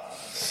 Dumb.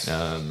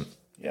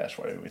 Yes,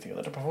 why didn't we think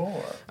of that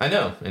before? I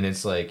know, and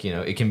it's like,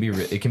 it can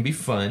be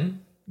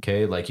fun.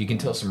 Okay, like you can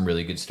tell some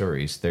really good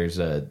stories. There's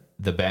the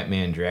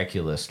Batman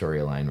Dracula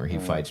storyline where he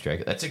fights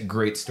Dracula. That's a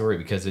great story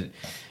because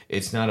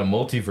it's not a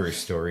multiverse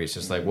story. It's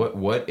just like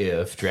what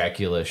if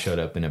Dracula showed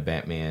up in a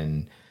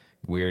Batman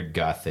weird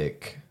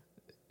gothic,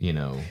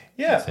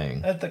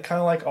 thing. The kind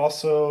of like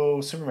also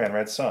Superman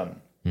Red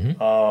Sun.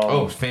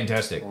 Oh,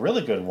 fantastic!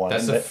 Really good one.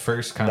 That's the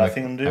first comic.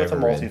 Nothing to do with the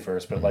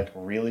multiverse, but like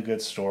really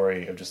good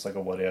story of just like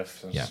a what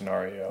if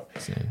scenario.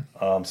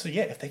 So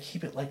yeah, if they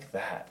keep it like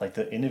that, like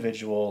the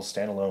individual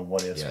standalone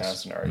what if kind of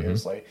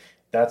scenarios, like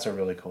that's a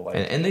really cool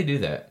idea. And they do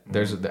that.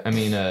 There's, I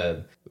mean,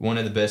 one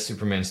of the best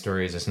Superman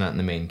stories that's not in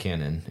the main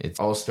canon. It's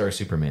All-Star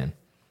Superman.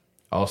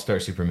 All-Star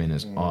Superman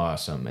is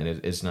awesome, and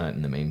it's not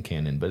in the main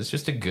canon, but it's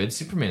just a good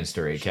Superman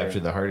story. It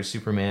captured the heart of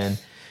Superman.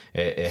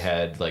 It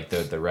had like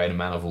the right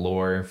amount of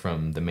lore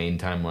from the main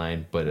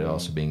timeline, but it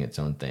also being its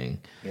own thing.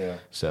 Yeah.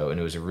 So, and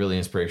it was a really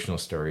inspirational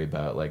story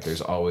about like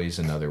there's always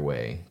another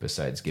way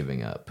besides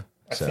giving up.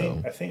 I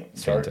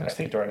think Dark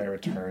Knight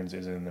Returns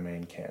is in the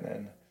main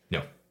canon.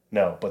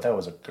 No, but that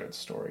was a good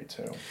story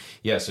too.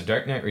 Yeah, so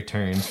Dark Knight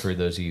Returns, for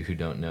those of you who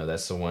don't know,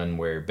 that's the one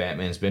where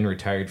Batman's been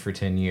retired for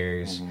 10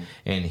 years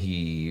and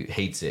he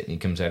hates it. And he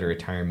comes out of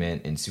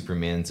retirement and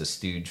Superman's a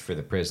stooge for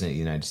the President of the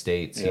United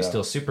States. Yeah. He's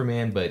still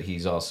Superman, but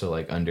he's also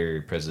like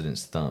under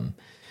President's thumb.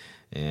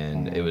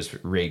 And it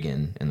was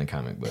Reagan in the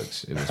comic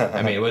books. It was,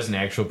 I mean, it wasn't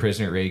actual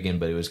President Reagan,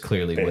 but it was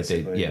clearly what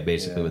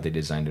they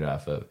designed it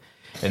off of.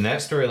 And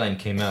that storyline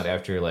came out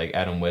after like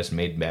Adam West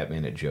made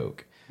Batman a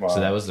joke. Wow. So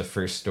that was the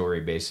first story,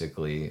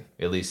 basically,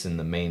 at least in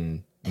the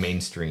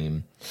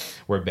mainstream,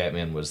 where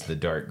Batman was the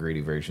dark,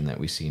 gritty version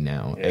that we see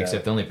now. Yeah.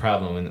 Except the only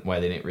problem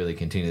why they didn't really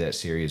continue that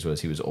series was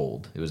he was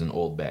old. It was an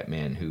old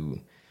Batman who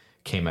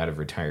came out of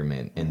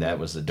retirement, and that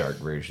was the dark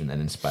version that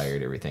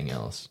inspired everything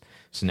else.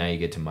 So now you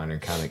get to modern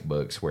comic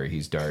books where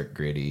he's dark,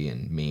 gritty,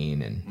 and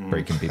mean, and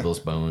breaking people's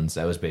bones.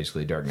 That was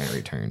basically Dark Knight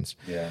Returns.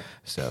 Yeah.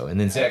 So, and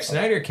then Zack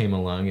Snyder came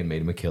along and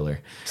made him a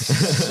killer.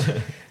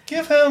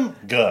 Give him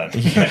gun.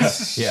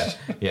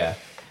 Yeah.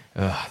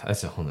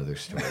 That's a whole other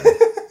story.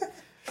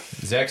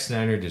 Zack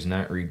Snyder does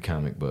not read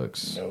comic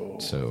books. No.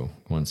 So,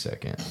 one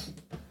second.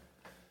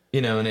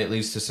 You know, and it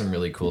leads to some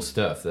really cool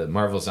stuff. The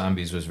Marvel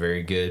Zombies was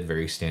very good,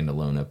 very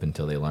standalone up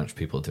until they launched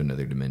people to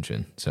another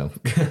dimension. So,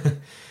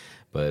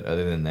 but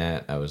other than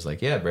that, I was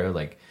like, yeah, bro,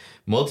 like,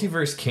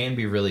 multiverse can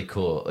be really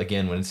cool,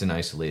 again, when it's an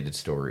isolated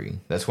story.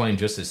 That's why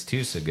Injustice 2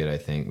 is so good, I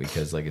think,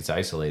 because, like, it's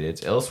isolated.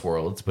 It's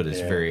Elseworlds, but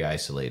it's very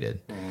isolated.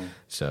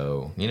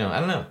 So, you know, I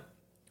don't know.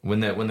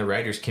 When the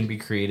writers can be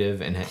creative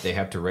and they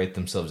have to write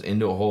themselves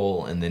into a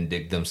hole and then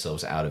dig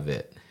themselves out of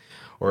it.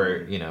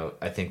 Or, you know,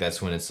 I think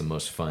that's when it's the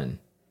most fun.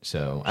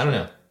 So, I don't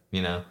know,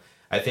 you know.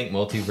 I think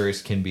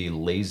multiverse can be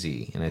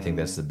lazy, and I think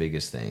that's the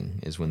biggest thing,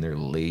 is when they're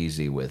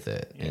lazy with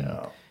it. Yeah.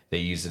 And they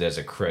use it as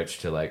a crutch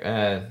to like,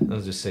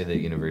 let's just say the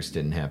universe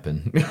didn't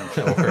happen.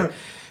 Or,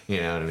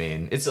 you know what I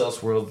mean? It's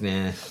Elseworld,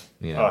 nah.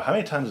 You know. How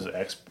many times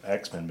has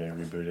X-Men been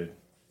rebooted?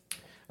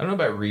 I don't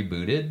know about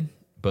rebooted,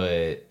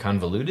 but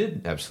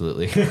convoluted?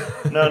 Absolutely.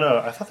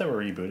 No, I thought they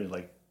were rebooted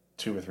like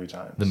 2 or 3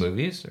 times. The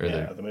movies? Or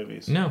the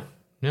movies. No.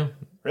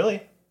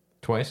 Really?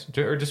 Twice?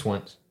 Or just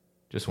once?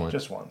 Just once.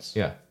 Just once.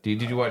 Yeah.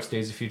 Did you watch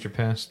Days of Future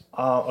Past?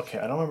 Okay,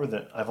 I don't remember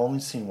that. I've only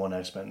seen one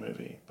X-Men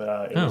movie,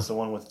 but it was the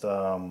one with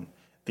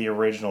the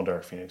original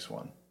Dark Phoenix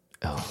one.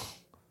 Oh,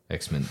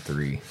 X-Men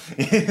 3.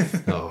 They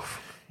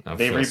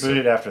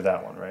rebooted after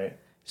that one, right?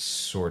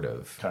 Sort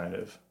of. Kind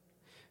of.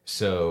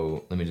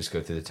 So, let me just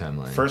go through the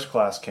timeline. First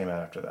Class came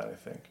out after that, I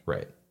think.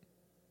 Right.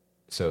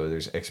 So,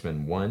 there's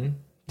X-Men 1,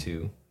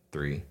 2,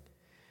 3.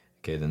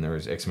 Okay, then there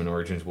was X-Men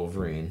Origins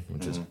Wolverine,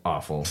 which is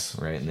awful,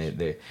 right? And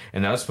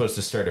and that was supposed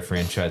to start a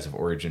franchise of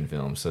origin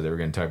films. So they were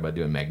going to talk about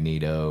doing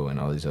Magneto and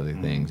all these other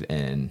things.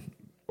 And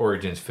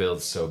Origins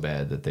failed so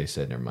bad that they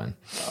said, never mind.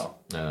 Oh.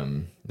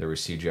 There were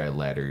CGI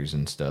ladders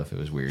and stuff. It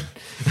was weird.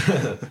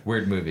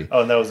 Weird movie.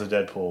 Oh, and that was the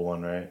Deadpool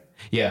one, right?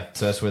 Yeah,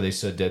 so that's where they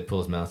sewed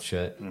Deadpool's mouth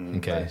shut.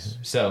 Okay, nice.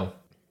 So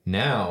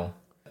now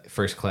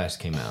First Class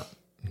came out.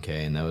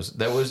 Okay, and that was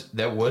a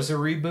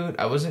reboot.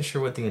 I wasn't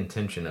sure what the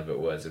intention of it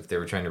was. If they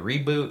were trying to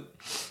reboot,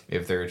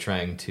 if they were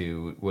trying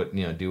to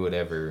do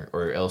whatever,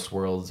 or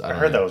Elseworlds. I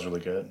heard that was really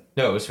good.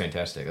 No, it was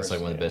fantastic. That's like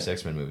one of the best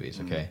X-Men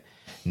movies. Okay,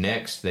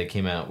 next they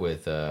came out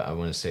with I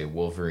want to say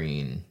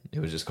Wolverine.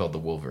 It was just called The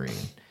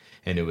Wolverine,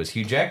 and it was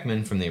Hugh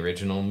Jackman from the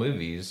original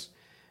movies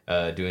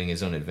doing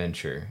his own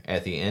adventure.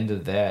 At the end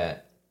of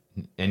that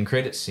end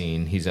credit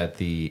scene, he's at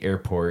the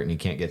airport and he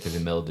can't get through the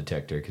metal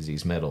detector because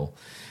he's metal.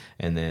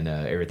 And then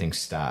everything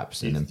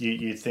stops. And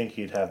you'd think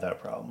he'd have that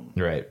problem.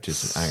 Right,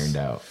 just ironed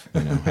out.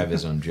 Have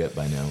his own jet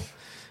by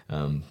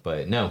now.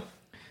 But no.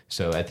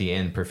 So at the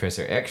end,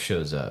 Professor X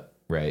shows up,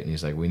 right? And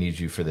he's like, we need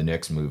you for the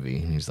next movie.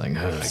 And he's like,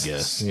 I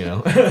guess, I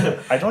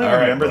don't even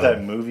remember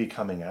that movie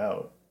coming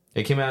out.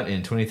 It came out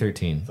in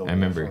 2013. I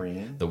remember.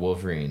 Wolverine? The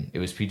Wolverine. It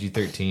was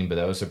PG-13, but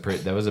that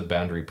was a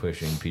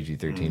boundary-pushing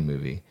PG-13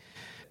 movie.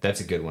 That's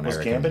a good one. Was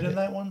Gambit in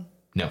that one?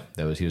 No,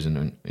 he was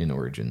in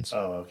Origins.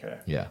 Oh, okay.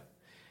 Yeah.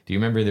 Do you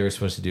remember they were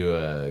supposed to do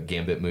a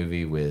Gambit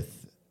movie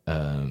with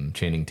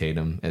Channing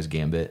Tatum as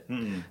Gambit?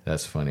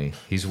 That's funny.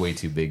 He's way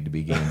too big to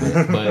be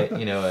Gambit. But,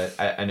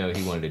 I know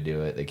he wanted to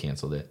do it. They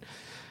canceled it.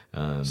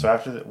 So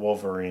after the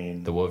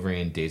Wolverine...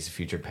 Days of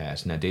Future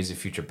Past. Now, Days of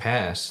Future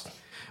Past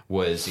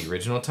was the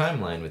original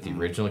timeline with the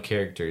original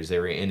characters. They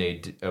were in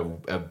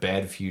a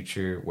bad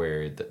future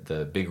where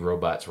the big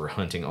robots were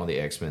hunting all the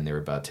X-Men. They were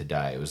about to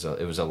die. It was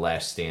a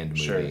Last Stand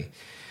movie.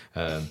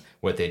 Sure.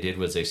 What they did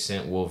was they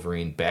sent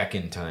Wolverine back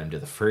in time to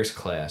the First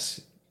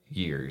Class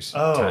years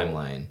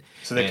timeline.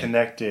 So they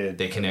connected.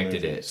 They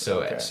connected it.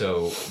 So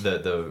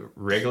the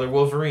regular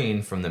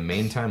Wolverine from the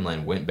main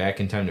timeline went back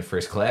in time to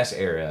First Class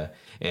era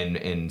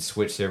and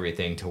switched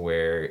everything to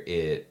where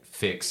it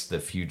fixed the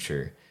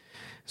future.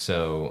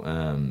 So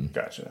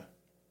gotcha.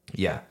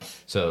 Yeah.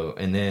 So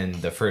and then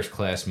the First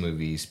Class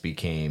movies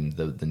became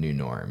the new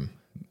norm.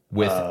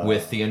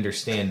 With the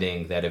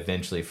understanding that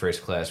eventually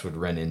First Class would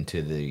run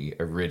into the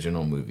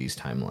original movies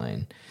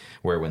timeline,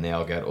 where when they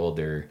all got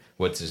older,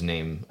 what's his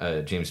name,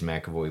 James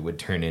McAvoy would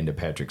turn into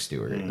Patrick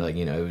Stewart. Like,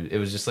 you know, it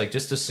was just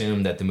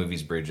assume that the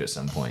movies bridge at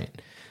some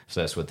point.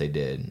 So that's what they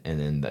did, and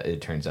then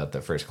it turns out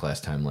the First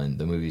Class timeline,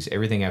 the movies,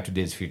 everything after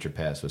Days of Future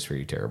Past was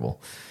pretty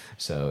terrible.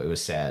 So it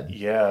was sad.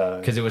 Yeah,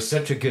 because it was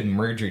such a good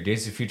merger.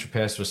 Days of Future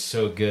Past was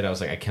so good. I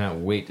was like, I cannot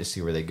wait to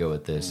see where they go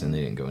with this, and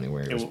they didn't go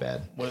anywhere. It was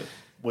bad. What?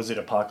 Was it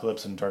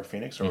Apocalypse and Dark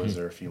Phoenix, or was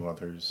there a few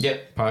others?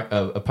 Yep,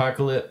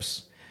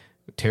 Apocalypse,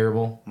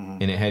 terrible,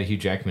 and it had Hugh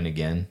Jackman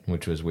again,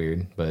 which was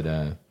weird. But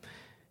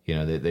you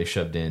know, they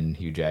shoved in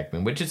Hugh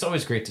Jackman, which it's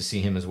always great to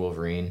see him as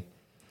Wolverine.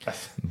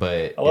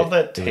 But I love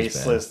that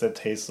tasteless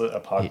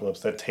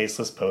Apocalypse, that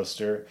tasteless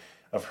poster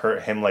of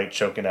him like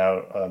choking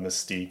out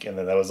Mystique, and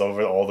then that was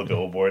over all the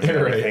billboards and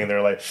everything.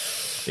 They're like,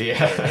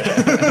 yeah.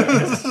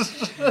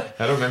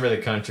 I don't remember the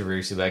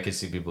controversy, but I could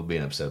see people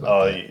being upset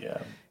about that. Yeah.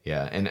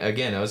 Yeah, and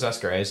again, it was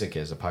Oscar Isaac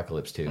as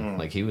Apocalypse too.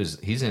 Like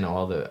he's in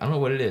all the, I don't know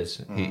what it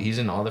is. He's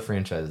in all the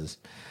franchises,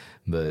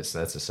 but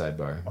that's a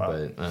sidebar. Wow.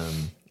 But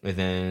and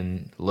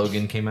then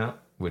Logan came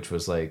out, which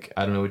was like,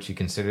 I don't know what you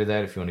consider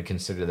that, if you want to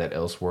consider that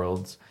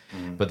Elseworlds,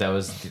 but that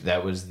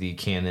was the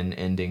canon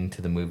ending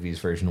to the movie's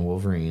version of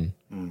Wolverine.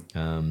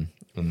 And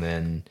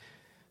then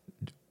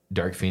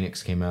Dark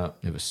Phoenix came out.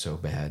 It was so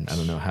bad. I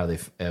don't know how they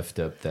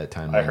effed up that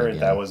timeline. I heard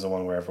that was the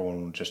one where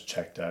everyone just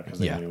checked out because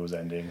they knew it was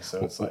ending.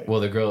 So it's like, well,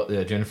 the girl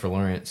Jennifer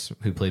Lawrence,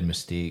 who played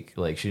Mystique,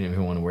 like she didn't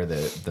even want to wear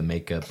the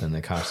makeup and the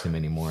costume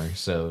anymore.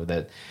 So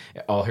that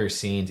all her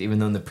scenes, even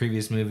though in the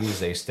previous movies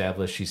they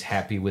established she's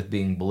happy with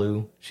being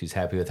blue, she's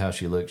happy with how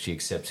she looks, she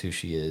accepts who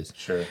she is.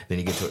 Sure. Then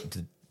you get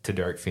to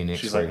Dark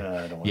Phoenix. She's like, no,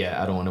 I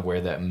don't want to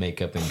wear that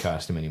makeup and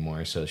costume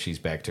anymore. So she's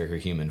back to her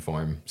human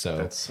form. So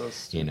that's so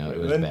stupid. You know, it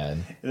was bad.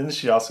 And then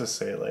she also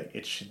say like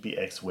it should be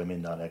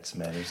X-women, not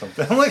X-men or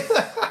something. I'm like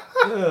that.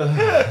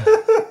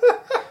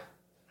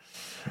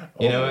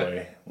 You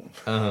know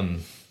what?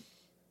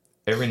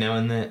 Every now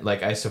and then,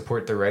 like I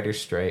support the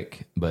writer's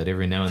strike, but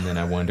every now and then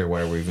I wonder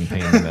why we're even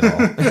paying them at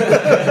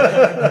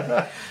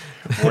all.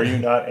 Were you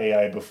not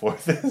AI before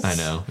this? I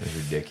know, it's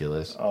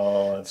ridiculous.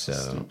 Oh, that's so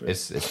stupid.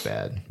 It's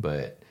bad,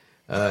 but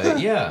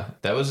yeah,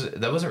 that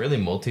wasn't really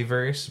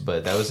multiverse,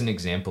 but that was an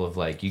example of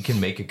like you can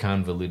make a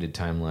convoluted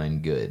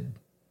timeline good.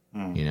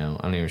 You know,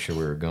 I'm not even sure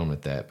where we're going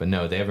with that, but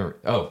no, they haven't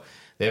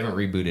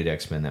rebooted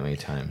X-Men that many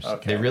times.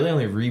 Okay. They really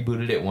only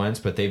rebooted it once,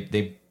 but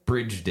they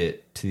bridged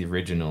it to the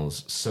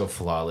originals so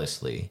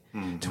flawlessly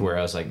to where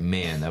I was like,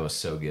 man, that was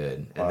so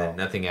good. And then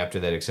nothing after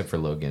that except for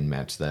Logan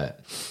matched that.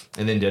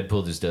 And then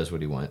Deadpool just does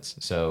what he wants.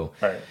 So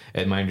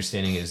and my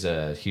understanding is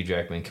Hugh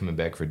Jackman coming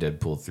back for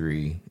Deadpool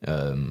 3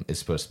 is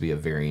supposed to be a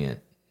variant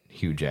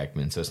Hugh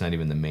Jackman. So it's not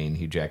even the main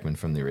Hugh Jackman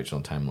from the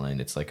original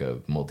timeline. It's like a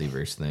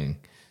multiverse thing.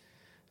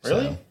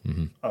 Really?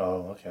 So,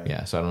 Oh, okay.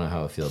 Yeah, so I don't know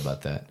how I feel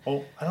about that.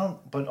 Well,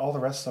 but all the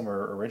rest of them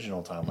are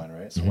original timeline,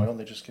 right? So why don't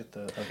they just get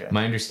the... Okay.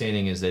 My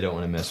understanding is they don't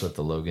want to mess with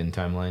the Logan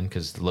timeline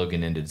because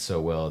Logan ended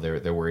so well.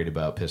 They're worried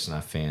about pissing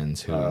off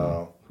fans who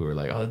are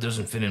like, oh, it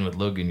doesn't fit in with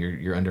Logan.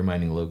 You're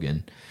undermining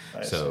Logan.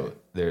 I see.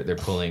 They're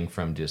pulling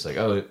from just like,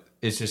 oh,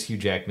 it's just Hugh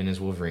Jackman as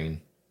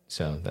Wolverine.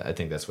 So I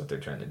think that's what they're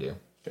trying to do.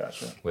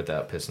 Gotcha.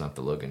 Without pissing off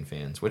the Logan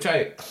fans, which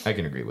I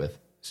can agree with.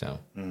 So...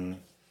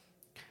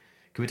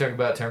 Can we talk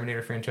about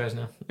Terminator franchise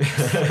now?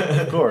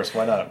 Of course,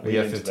 why not? We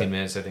got 15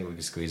 minutes. I think we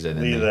can squeeze that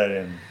in. Leave that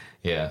in.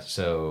 Yeah,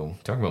 so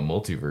talking about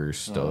multiverse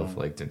stuff,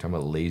 like they're talking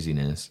about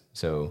laziness.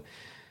 So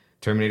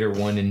Terminator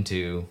 1 and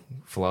 2,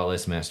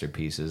 flawless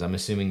masterpieces. I'm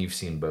assuming you've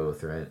seen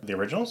both, right? The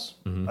originals?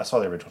 I saw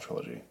the original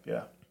trilogy,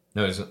 yeah.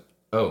 No,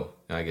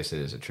 I guess it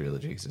is a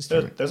trilogy.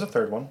 There's a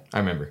third one. I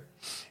remember.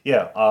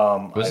 Yeah.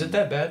 Was it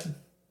that bad?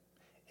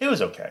 It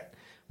was okay.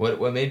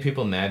 What made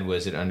people mad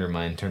was it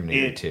undermined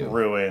Terminator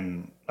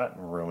 2. Not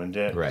ruined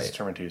it. Right.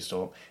 Terminator 2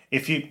 still...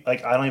 If you...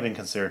 Like, I don't even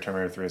consider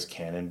Terminator 3 as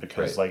canon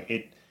because,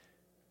 like,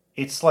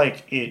 it's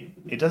like...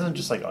 It doesn't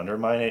just, like,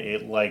 undermine it.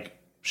 It, like,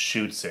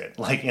 shoots it,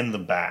 like, in the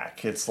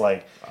back. It's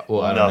like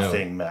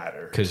nothing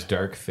mattered. Because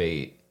Dark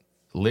Fate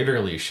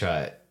literally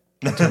shot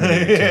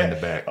Terminator 2 in the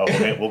back. Oh,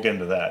 we'll get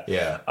into that.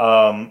 Yeah.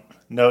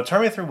 No,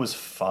 Terminator 3 was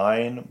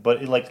fine,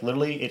 but it, like,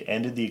 literally it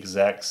ended the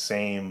exact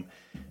same...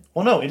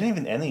 Well, no, it didn't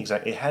even end the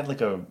exact... It had,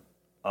 like, a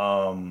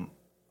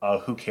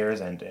who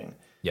cares ending.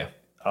 Yeah.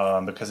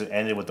 Because it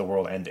ended with the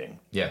world ending.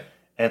 Yeah.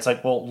 And it's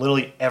like, well,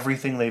 literally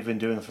everything they've been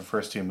doing for the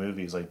first two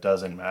movies, like,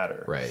 doesn't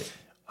matter. Right.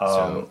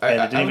 So And it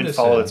I didn't would even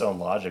follow assume- its own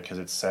logic because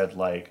it said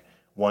like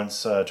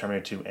once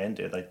Terminator 2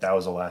 ended, like that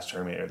was the last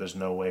Terminator. There's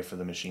no way for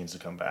the machines to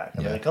come back.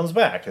 And then Yeah. it comes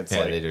back. It's Yeah,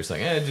 like, they're just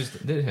like, it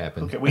just did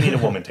happen. okay, we need a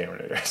woman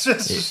Terminator. It's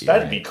just, You're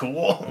that'd right. be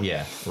cool.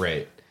 Yeah,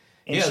 right.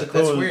 And Yeah,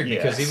 suppose- that's weird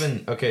because yeah.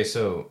 even okay,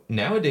 so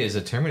nowadays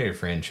the Terminator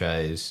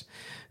franchise,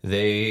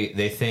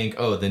 they think,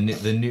 oh,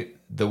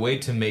 the way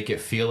to make it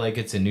feel like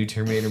it's a new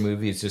Terminator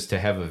movie is just to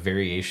have a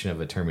variation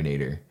of a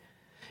Terminator.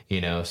 You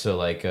know, so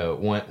like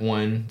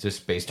one just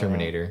Space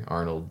Terminator,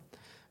 Arnold,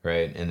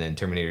 right? And then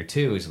Terminator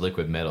 2 is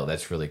liquid metal.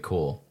 That's really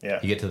cool. Yeah.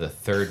 You get to the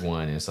third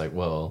one and it's like,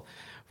 well,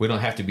 we don't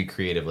have to be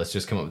creative. Let's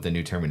just come up with a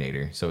new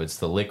Terminator. So it's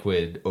the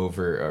liquid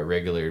over a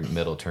regular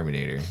metal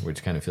Terminator,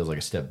 which kind of feels like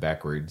a step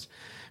backwards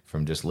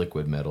from just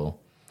liquid metal.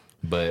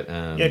 But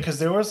Yeah, because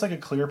there was like a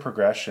clear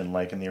progression.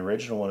 Like in the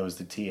original one, it was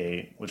the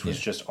T8, which was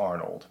just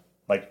Arnold,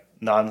 like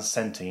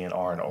non-sentient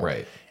Arnold.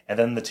 Right. And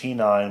then the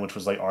T9, which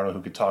was like Arnold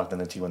who could talk. Then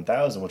the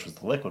T1000, which was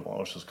the liquid one,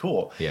 which was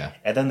cool. Yeah.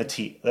 And then the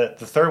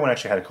third one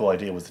actually had a cool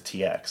idea was the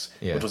TX,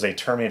 Yeah. which was a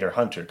Terminator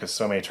hunter because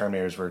so many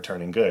Terminators were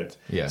turning good.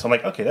 Yeah. So I'm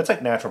like, okay, that's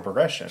like natural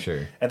progression.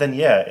 Sure. And then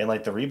in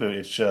like the reboot,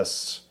 it's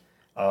just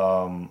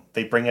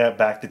they bring out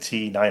back the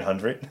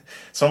T900.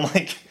 So I'm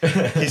like,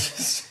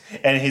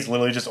 he's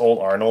literally just old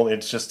Arnold.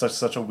 It's just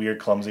such a weird,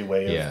 clumsy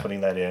way of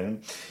putting that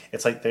in.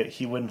 It's like that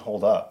he wouldn't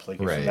hold up.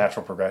 Like it's a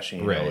natural progression.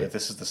 You know, if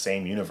this is the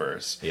same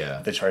universe,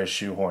 they try to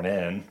shoehorn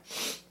in.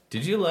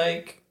 Did you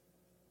like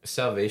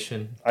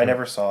Salvation? I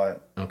never saw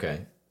it.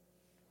 Okay.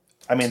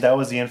 I mean, that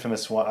was the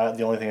infamous one.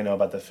 The only thing I know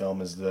about the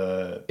film is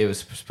the. It was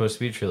supposed to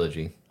be a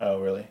trilogy. Oh,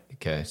 really?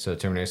 Okay, so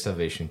Terminator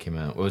Salvation came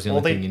out. What was the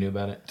only thing you knew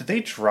about it? Did they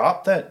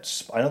drop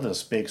that? I know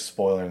there's a big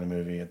spoiler in the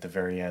movie at the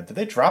very end. Did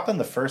they drop in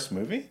the first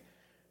movie?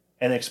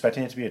 And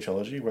expecting it to be a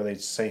trilogy where they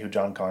say who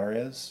John Connor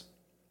is?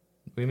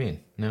 What do you mean?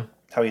 No.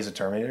 How he's a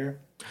Terminator?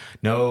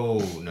 No,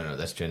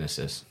 that's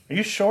Genesis. Are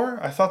you sure?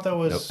 I thought that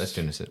was... Nope, that's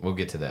Genesis. We'll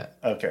get to that.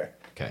 Okay.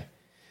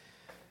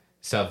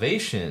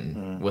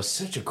 Salvation was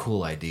such a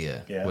cool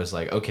idea. Yeah. Was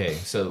like, okay,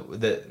 so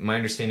my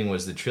understanding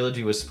was the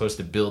trilogy was supposed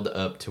to build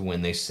up to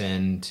when they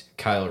send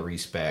Kyle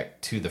Reese back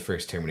to the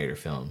first Terminator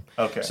film.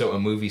 Okay. So a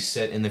movie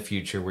set in the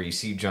future where you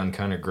see John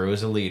Connor grow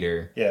as a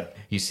leader. Yeah.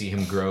 You see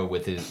him grow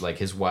with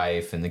his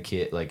wife and the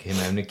kid, like him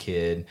having a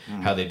kid,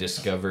 how they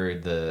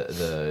discovered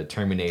the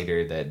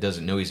Terminator that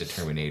doesn't know he's a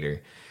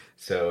Terminator.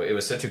 So it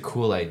was such a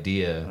cool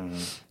idea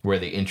where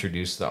they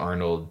introduced the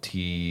Arnold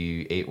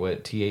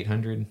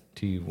T800?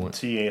 T1?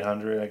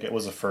 T800, I guess,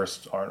 was the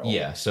first Arnold.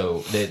 Yeah,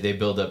 so they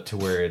build up to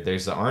where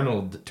there's the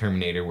Arnold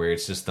Terminator where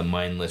it's just the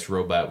mindless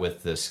robot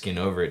with the skin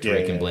over it to where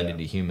he can blend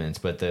into humans.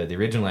 But the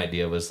original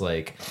idea was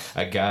like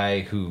a guy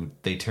who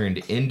they turned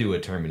into a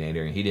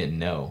Terminator and he didn't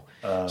know.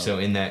 So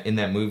in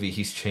that movie,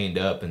 he's chained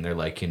up and they're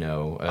like,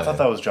 I thought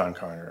that was John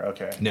Connor.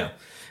 Okay. No.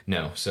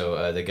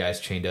 So the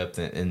guy's chained up,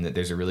 and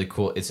there's a really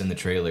cool. It's in the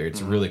trailer.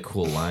 It's a really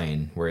cool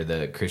line where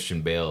the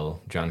Christian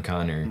Bale, John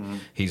Connor,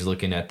 he's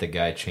looking at the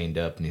guy chained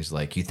up, and he's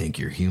like, "You think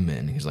you're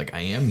human?" He's like,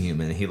 "I am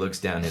human." And he looks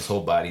down, his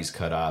whole body's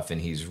cut off,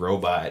 and he's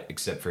robot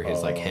except for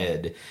his like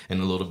head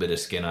and a little bit of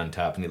skin on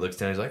top. And he looks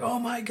down, he's like, "Oh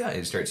my god!"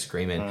 He starts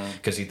screaming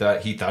because he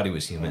thought he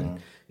was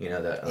human.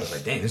 That I was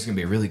like, "Dang, this is gonna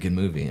be a really good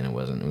movie," and it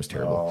wasn't. It was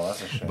terrible. Oh,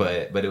 that's a shame.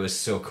 But it was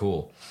so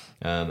cool.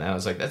 I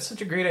was like, that's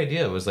such a great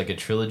idea. It was like a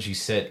trilogy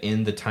set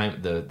in the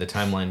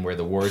timeline where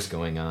the war is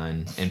going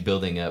on and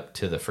building up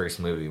to the first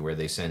movie where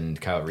they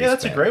send Kyle Reese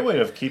that's back. a great way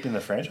of keeping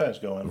the franchise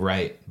going.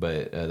 Right,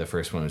 but the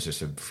first one was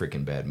just a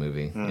freaking bad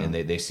movie, and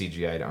they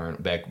CGI'd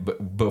Arnold back.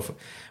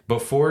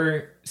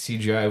 Before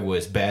CGI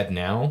was bad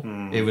now,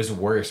 it was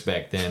worse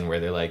back then, where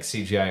they're like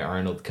CGI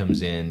Arnold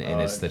comes in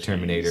and it's the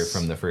Terminator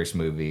from the first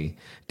movie.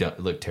 Don't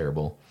look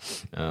terrible,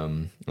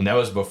 and that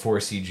was before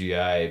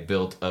CGI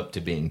built up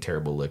to being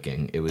terrible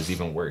looking. It was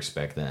even worse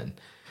back then.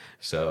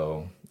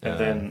 So and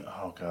then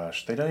oh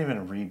gosh, they don't even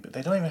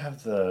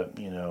have the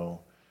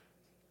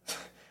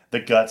the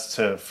guts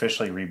to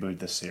officially reboot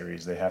the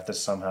series. They have to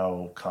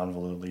somehow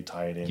convolutedly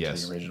tie it into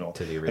the original.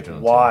 To the original.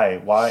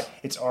 Like, why?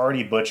 It's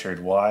already butchered.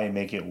 Why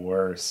make it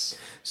worse?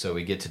 So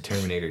we get to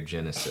Terminator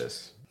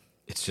Genesis.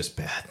 It's just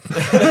bad.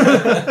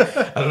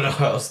 I don't know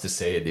how else to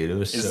say it, dude.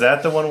 Is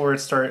that the one where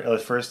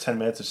the first 10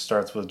 minutes it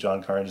starts with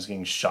John Connor just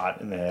getting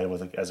shot in the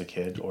head as a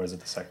kid, or is it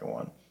the second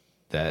one?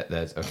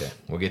 That's okay.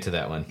 We'll get to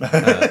that one.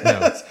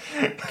 No.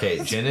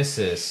 Okay,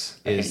 Genesis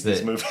is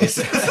these movies.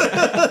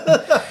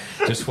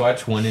 Just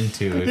watch 1 and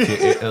 2.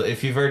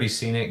 If you've already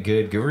seen it,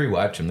 good. Go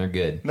rewatch them. They're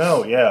good.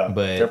 No, yeah,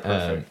 but they're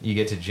perfect. You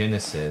get to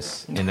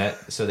Genesis, and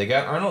so they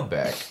got Arnold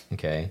back.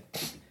 Okay,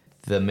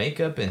 the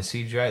makeup and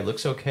CGI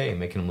looks okay,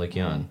 making him look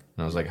young.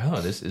 And I was like, oh,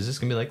 is this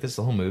gonna be like this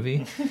the whole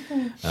movie?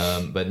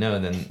 But no,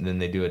 then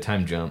they do a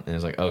time jump, and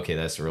it's like, okay,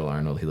 that's the real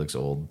Arnold. He looks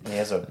old. He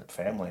has a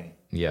family.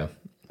 Yeah.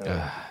 No,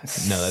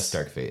 that's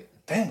Dark Fate.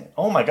 Dang it.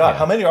 Oh my god,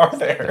 how many are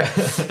there?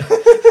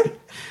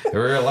 There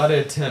were a lot of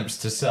attempts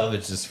to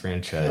salvage this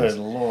franchise. Good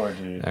lord,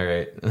 dude. All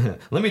right.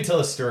 Let me tell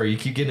a story. You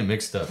keep getting it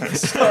mixed up.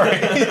 Sorry.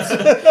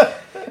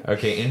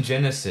 Okay, in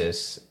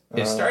Genesis,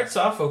 It starts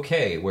off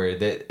okay, where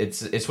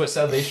it's what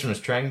Salvation was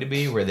trying to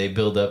be, where they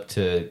build up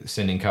to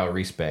sending Kyle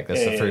Reese back.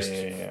 That's the first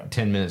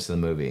 10 minutes of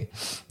the movie.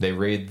 They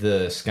raid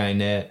the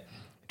Skynet,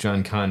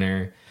 John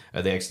Connor.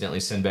 They accidentally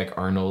send back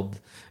Arnold,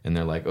 and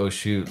they're like, "Oh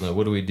shoot,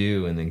 what do we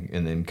do?" And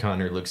then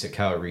Connor looks at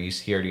Kyle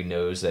Reese. He already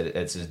knows that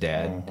that's his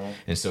dad,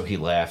 and so he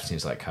laughs. And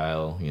he's like,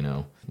 "Kyle,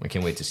 I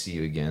can't wait to see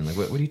you again." Like,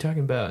 what are you talking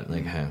about?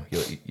 Like,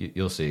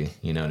 you'll see.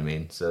 You know what I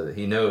mean? So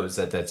he knows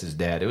that that's his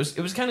dad. It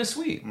was kind of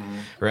sweet,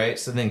 right?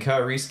 So then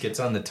Kyle Reese gets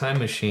on the time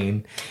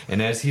machine,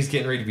 and as he's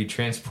getting ready to be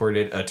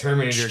transported, a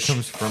Terminator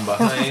comes from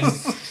behind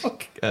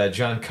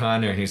John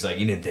Connor, and he's like,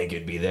 "You didn't think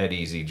it'd be that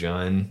easy,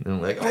 John?" And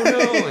I'm like, "Oh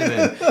no!" And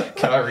then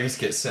Kyle Reese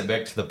gets sent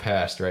back to the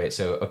past, right?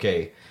 So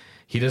okay.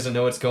 He doesn't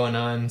know what's going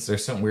on. So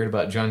there's something weird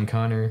about John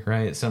Connor,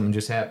 right? Something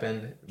just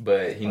happened,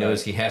 but he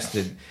knows he has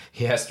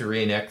to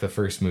reenact the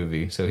first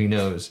movie. So he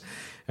knows.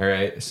 All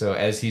right. So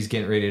as he's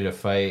getting ready to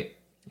fight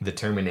the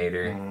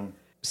Terminator,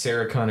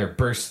 Sarah Connor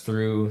bursts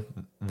through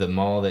the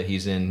mall that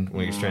he's in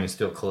when he's trying to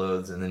steal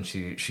clothes, and then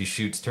she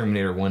shoots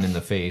Terminator 1 in the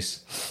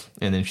face,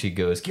 and then she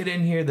goes, "Get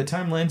in here! The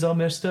timeline's all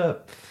messed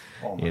up."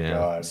 Oh my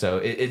god! So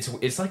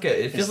it's like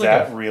a. It feels Is like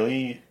that a,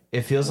 really?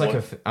 It feels like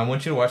a. I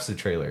want you to watch the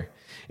trailer.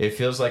 It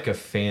feels like a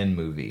fan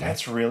movie.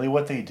 That's really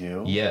what they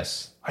do?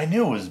 Yes. I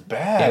knew it was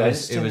bad.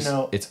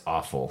 It's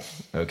awful.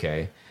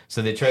 Okay.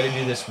 So they try to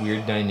do this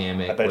weird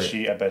dynamic. I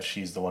bet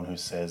she's the one who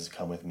says,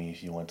 "Come with me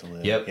if you want to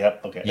live."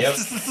 Yep. Okay. Yep.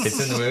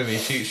 It's in the movie.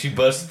 She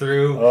busts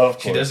through. Of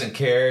course. She doesn't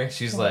care.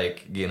 She's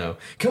like,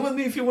 "Come with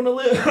me if you want to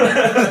live."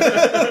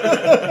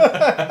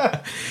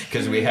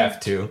 Because we have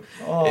to.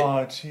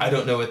 Oh, geez. I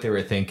don't know what they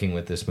were thinking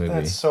with this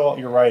movie.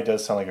 You're right. It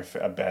does sound like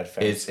a bad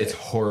fantasy. It's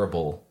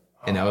horrible.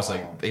 And I was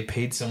like, they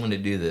paid someone to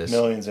do this.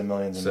 Millions and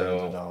millions and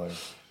millions of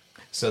dollars.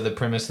 So the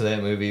premise of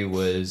that movie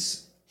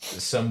was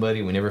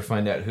somebody, we never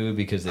find out who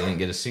because they didn't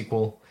get a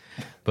sequel,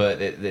 but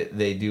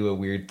they do a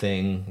weird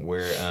thing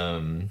where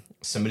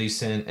somebody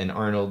sent an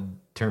Arnold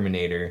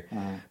Terminator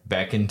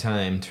back in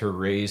time to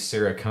raise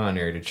Sarah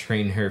Connor to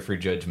train her for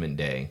Judgment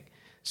Day.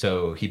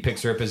 So he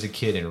picks her up as a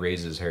kid and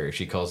raises her.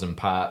 She calls him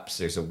Pops.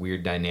 There's a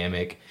weird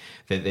dynamic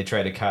that they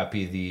try to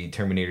copy the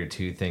Terminator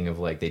 2 thing of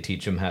like they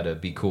teach him how to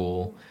be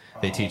cool.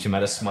 They teach him how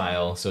to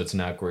smile, so it's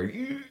not awkward.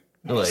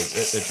 Like,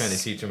 they're trying to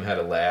teach him how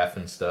to laugh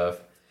and stuff.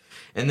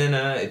 And then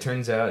it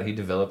turns out he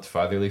developed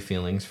fatherly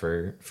feelings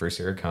for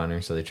Sarah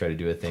Connor, so they try to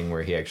do a thing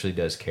where he actually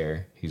does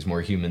care. He's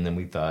more human than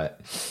we thought.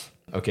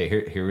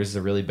 Okay, here was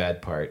the really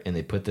bad part, and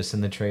they put this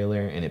in the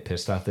trailer, and it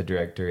pissed off the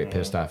director. It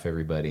pissed off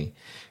everybody.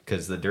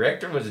 Because the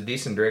director was a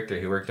decent director.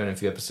 He worked on a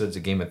few episodes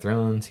of Game of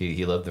Thrones.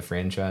 He loved the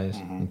franchise.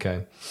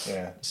 Okay?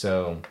 Yeah.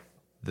 So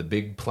the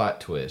big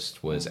plot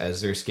twist was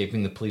as they're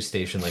escaping the police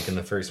station, like in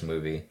the first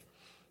movie,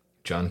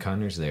 John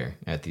Connor's there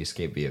at the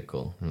escape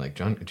vehicle. I'm like,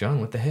 John,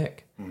 what the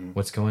heck?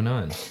 What's going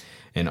on?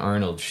 And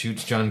Arnold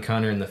shoots John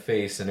Connor in the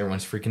face, and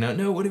everyone's freaking out.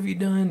 No, what have you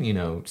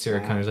done?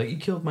 Sarah Connor's like, you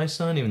killed my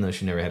son, even though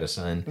she never had a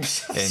son.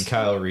 And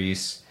Kyle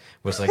Reese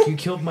was like, you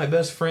killed my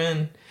best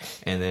friend.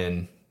 And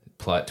then,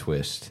 plot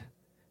twist,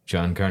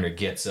 John Connor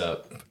gets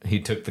up. He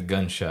took the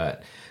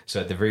gunshot. So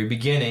at the very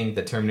beginning,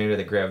 the Terminator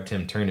that grabbed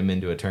him turned him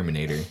into a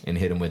Terminator and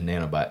hit him with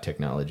nanobot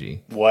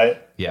technology.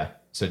 What? Yeah.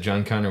 So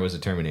John Connor was a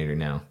Terminator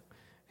now.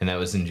 And that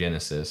was in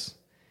Genesis.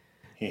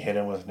 He hit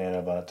him with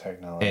nanobot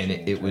technology. And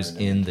it was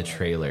in the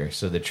trailer.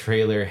 So the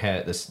trailer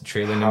had this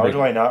trailer number. How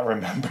do I not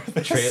remember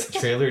this?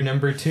 Trailer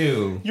number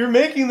 2. You're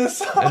making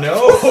this up.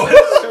 No,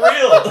 it's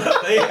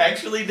real. They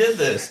actually did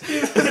this.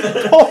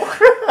 Oh,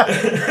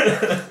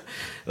 crap.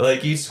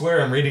 Like, you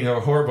swear I'm reading a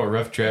horrible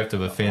rough draft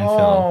of a fan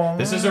film.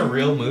 This is a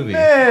real movie.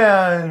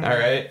 Man. All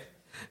right.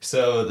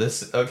 So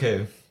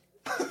okay.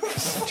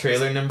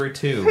 Trailer number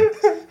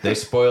 2. They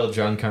spoiled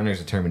John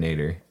Connor's a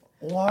Terminator.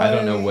 Why? I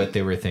don't know what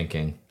they were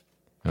thinking.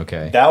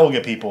 Okay. That will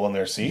get people in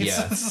their seats.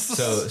 Yeah.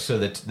 So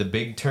the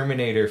big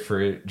Terminator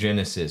for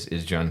Genesis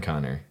is John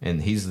Connor,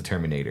 and he's the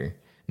Terminator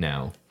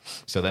now.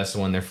 So that's the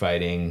one they're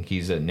fighting.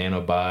 He's a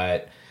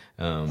nanobot.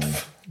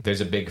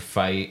 There's a big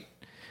fight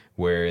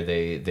where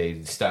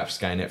they stop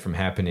Skynet from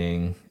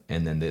happening,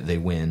 and then they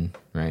win,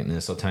 right? And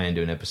this will tie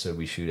into an episode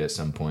we shoot at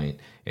some point.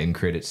 End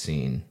credit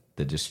scene: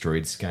 the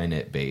destroyed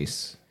Skynet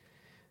base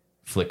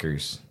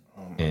flickers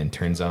and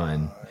turns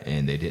on,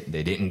 and they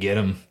didn't get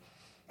him.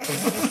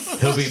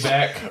 He'll be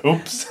back.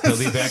 Oops. He'll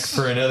be back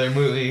for another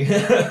movie.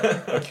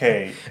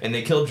 Okay. And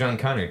they killed John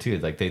Connor too.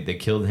 Like they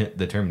killed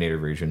the Terminator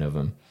version of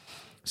him.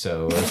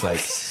 So it's like,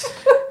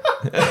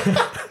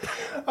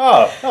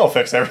 oh, that'll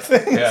fix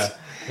everything. yeah.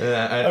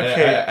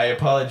 I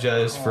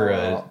apologize for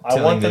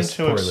telling this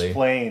poorly. I want them to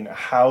explain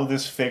how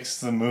this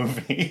fixed the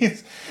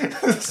movies.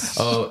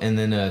 Oh, and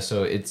then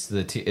so it's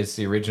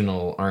the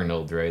original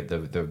Arnold, right?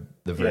 The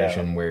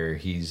version where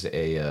he's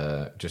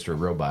just a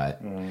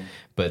robot,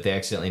 but they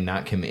accidentally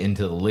knock him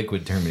into the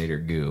liquid Terminator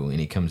goo, and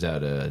he comes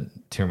out a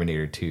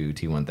Terminator 2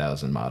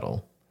 T1000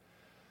 model.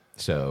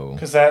 So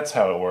because that's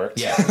how it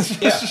works. Yeah.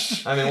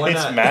 I mean, why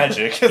not? It's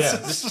magic. Yeah,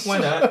 why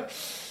not?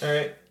 All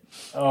right.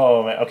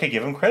 Oh man. Okay,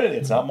 give him credit.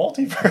 It's not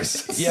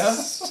multiverse. Yeah.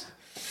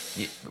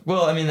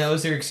 Well, I mean, that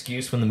was their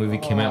excuse when the movie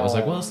came out. It was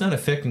like, well, it's not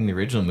affecting the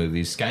original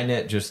movies.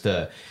 Skynet just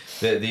the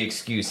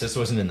excuse. This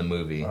wasn't in the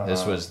movie.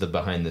 This was the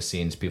behind the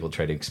scenes. People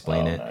tried to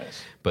explain it,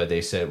 nice. but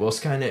they said, well,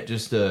 Skynet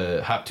just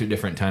hopped to a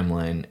different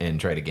timeline and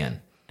tried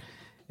again,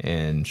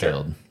 and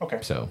failed. Okay,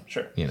 so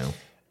sure.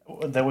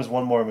 There was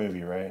one more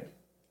movie, right?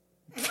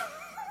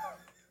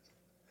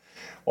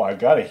 Well, I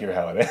gotta hear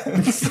how it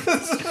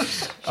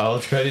ends. I'll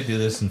try to do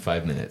this in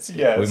 5 minutes.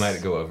 Yes. We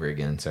might go over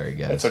again. Sorry,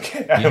 guys. It's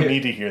okay. I don't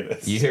need to hear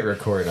this. You hit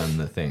record on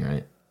the thing,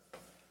 right?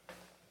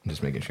 I'm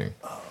just making sure.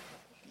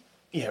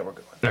 Yeah, we're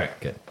going. All right,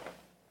 good.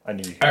 I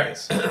need to hear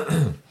this.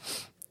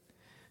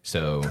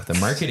 So the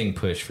marketing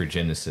push for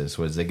Genesis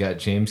was they got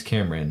James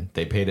Cameron.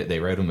 They paid it. They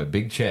wrote him a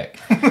big check,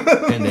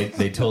 and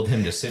they told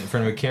him to sit in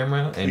front of a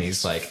camera. And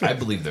he's like, "I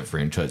believe the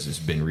franchise has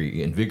been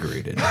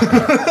reinvigorated.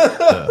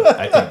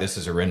 I think this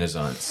is a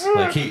renaissance."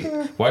 Like he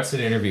watched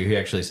that interview. He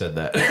actually said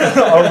that.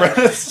 A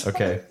renaissance.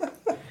 Okay.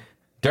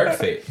 Dark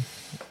Fate,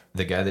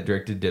 the guy that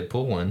directed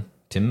Deadpool 1,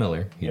 Tim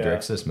Miller. He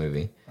directs this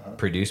movie.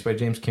 Produced by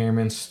James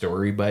Cameron.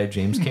 Story by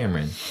James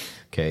Cameron.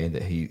 Okay,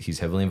 that he's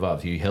heavily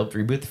involved. He helped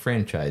reboot the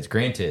franchise.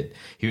 Granted,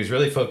 he was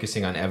really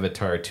focusing on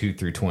Avatar 2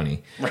 through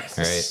 20. Right.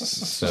 All right.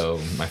 So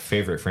my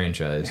favorite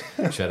franchise.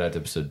 Shout out to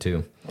episode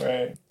 2.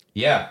 Right.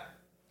 Yeah.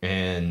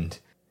 And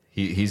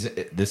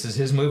this is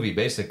his movie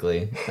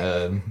basically.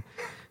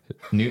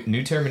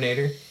 New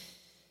Terminator.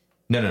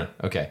 No.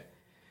 Okay.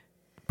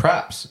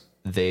 Props.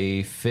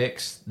 They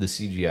fixed the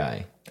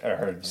CGI. I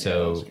heard.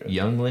 So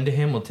young Linda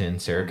Hamilton,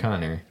 Sarah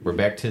Connor. We're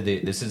back to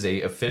this is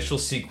a official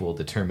sequel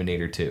to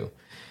Terminator 2.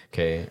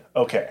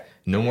 Okay.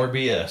 No more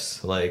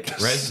BS. Like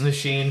Res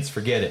Machines,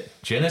 forget it.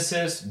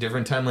 Genesis,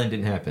 different timeline,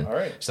 didn't happen. All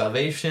right.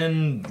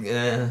 Salvation,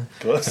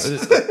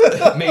 Gloves.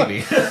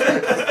 maybe.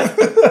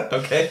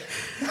 Okay.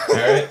 All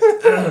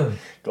right.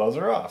 Gloves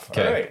are off.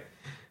 Okay. All right.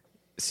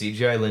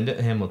 CGI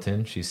Linda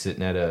Hamilton. She's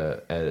sitting at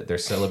they're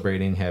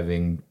celebrating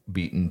having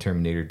beaten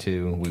Terminator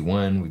 2. We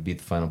won. We beat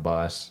the final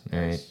boss. All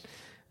right.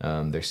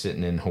 They're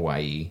sitting in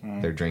Hawaii.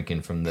 They're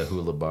drinking from the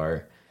hula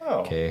bar. Oh.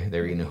 Okay.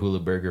 They're eating a hula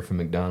burger from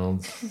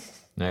McDonald's.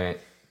 All right.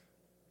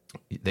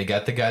 They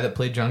got the guy that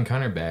played John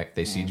Connor back.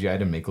 They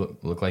CGI'd him, make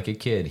look like a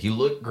kid. He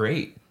looked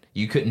great.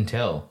 You couldn't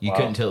tell. You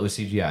couldn't tell it was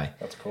CGI.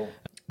 That's cool.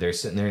 They're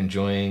sitting there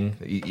enjoying.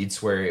 You'd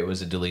swear it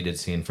was a deleted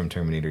scene from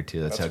Terminator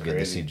 2. That's how good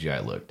crazy. the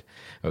CGI looked.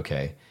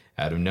 Okay.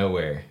 Out of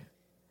nowhere,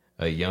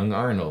 a young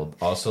Arnold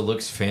also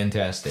looks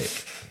fantastic.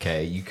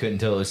 Okay. You couldn't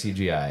tell it was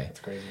CGI. That's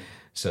crazy.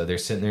 So they're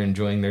sitting there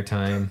enjoying their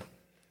time.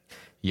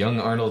 Young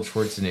Arnold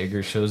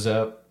Schwarzenegger shows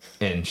up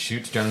and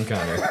shoots John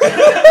Connor.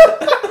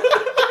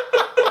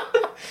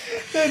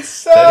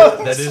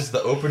 That is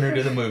the opener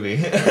to the movie.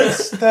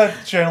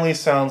 That generally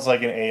sounds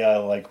like an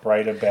AI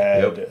write a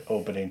bad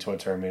opening to a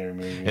Terminator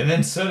movie. And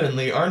then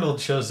suddenly Arnold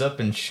shows up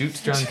and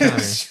shoots John Connor.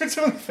 Shoots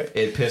him in the face.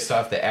 It pissed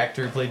off the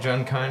actor who played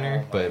John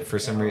Connor, but for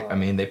some reason, I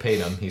mean, they paid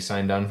him. He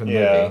signed on for the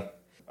movie.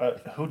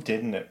 Who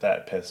didn't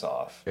that piss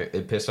off?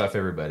 It pissed off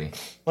everybody.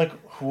 Like,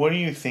 what are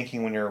you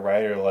thinking when you're a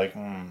writer? Like,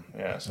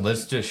 So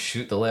let's just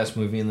shoot the last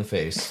movie in the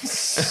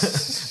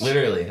face.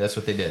 Literally, that's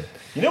what they did.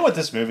 You know what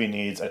this movie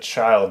needs? A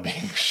child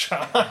being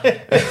shot. All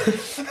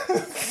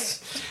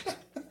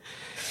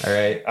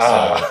right.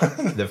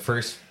 So the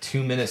first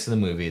 2 minutes of the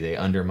movie, they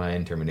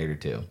undermine Terminator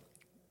 2.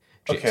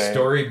 Okay.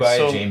 Story by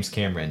James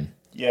Cameron.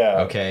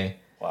 Yeah. Okay.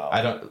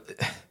 Wow.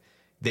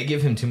 They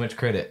give him too much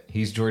credit.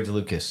 He's George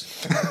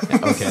Lucas.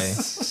 Okay.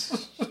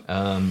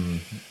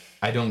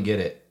 I don't get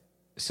it.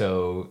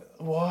 So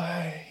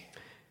why?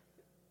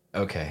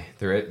 Okay,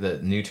 the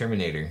new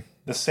Terminator.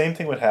 The same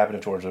thing would happen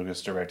if George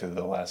Lucas directed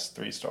the last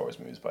 3 Star Wars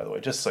movies, by the way,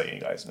 just so you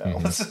guys know.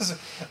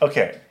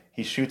 Okay,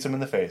 he shoots him in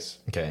the face.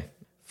 Okay.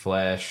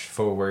 Flash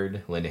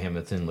forward, Linda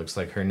Hamilton looks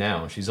like her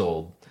now. She's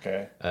old.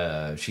 Okay.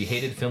 She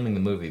hated filming the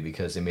movie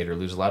because they made her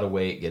lose a lot of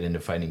weight, get into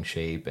fighting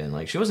shape,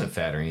 and she wasn't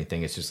fat or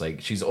anything. It's just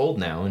she's old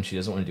now and she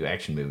doesn't want to do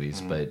action movies,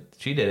 but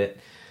she did it.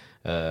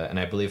 And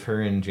I believe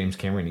her and James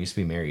Cameron used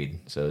to be married,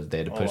 so they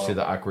had to push through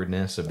the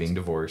awkwardness of being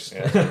divorced.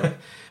 Yeah,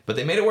 but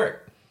they made it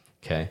work.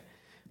 Okay.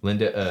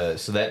 Linda,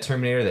 so that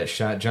Terminator that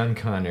shot John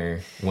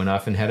Connor went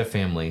off and had a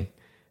family.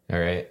 All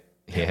right.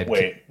 He had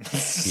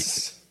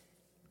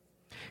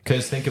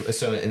because think of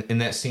in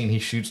that scene he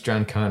shoots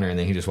John Connor and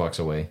then he just walks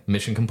away.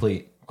 Mission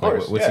complete. Of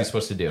course, what's he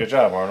supposed to do? Good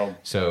job, Arnold.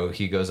 So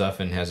he goes off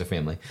and has a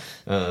family.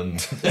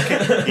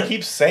 He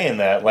keeps saying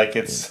that like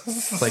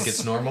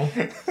it's normal.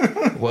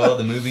 Well,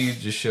 the movie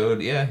just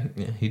showed, yeah,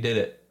 he did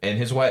it, and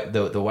his wife,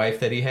 the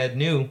wife that he had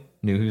knew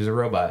he was a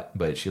robot,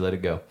 but she let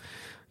it go.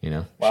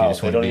 Wow, she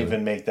just they don't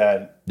even make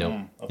that.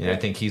 No, okay. And I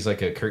think he's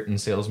like a curtain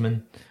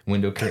salesman,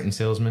 window curtain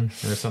salesman,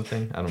 or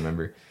something. I don't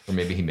remember, or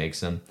maybe he makes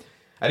them.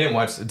 I didn't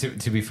watch.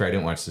 To be fair, I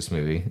didn't watch this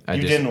movie. I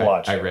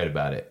read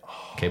about it.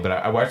 Okay, but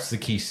I watched the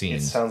key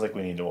scenes. It sounds like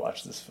we need to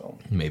watch this film.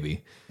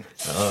 Maybe.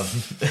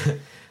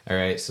 All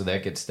right, so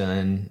that gets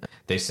done.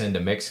 They send a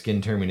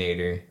Mexican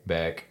Terminator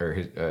back, or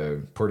his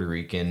Puerto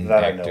Rican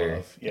that actor. I know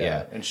of.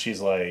 Yeah, and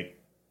she's like,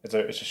 It's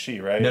a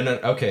she, right? No.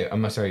 Okay,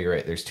 I'm sorry. You're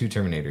right. There's two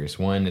Terminators.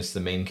 One is the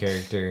main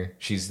character.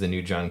 She's the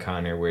new John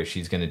Connor, where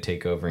she's going to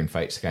take over and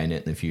fight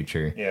Skynet in the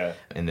future. Yeah.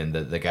 And then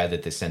the guy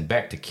that they send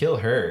back to kill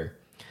her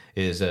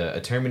is a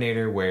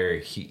Terminator, where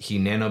he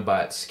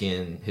nanobot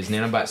skin. His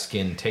nanobot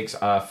skin takes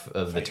off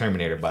of the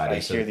Terminator body. I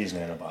hear these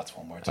nanobots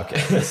one more time. Okay.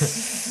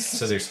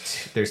 So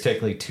there's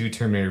technically two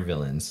Terminator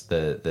villains.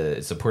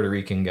 It's a Puerto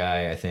Rican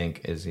guy. I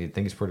think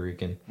he's Puerto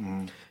Rican.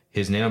 Mm.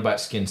 His nanobot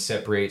skin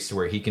separates to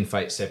where he can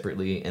fight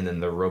separately, and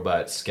then the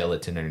robot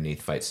skeleton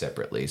underneath fights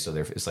separately. So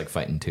it's like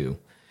fighting two.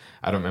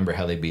 I don't remember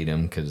how they beat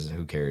him because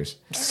who cares?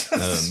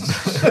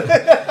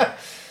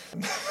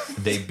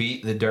 They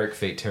beat the Dark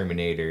Fate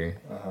Terminator.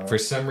 Uh-huh. For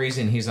some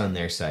reason, he's on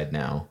their side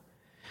now.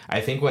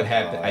 I think what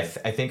happened...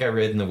 I think I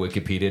read in the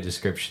Wikipedia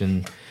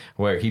description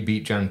where he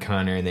beat John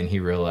Connor, and then he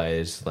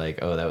realized, like,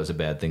 oh, that was a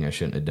bad thing. I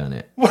shouldn't have done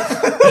it.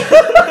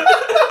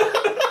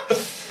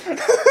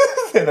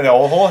 And then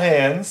they'll hold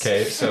hands.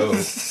 Okay, so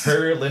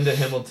her, Linda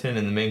Hamilton,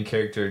 and the main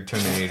character,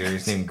 Terminator,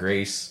 is named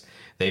Grace.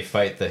 They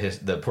fight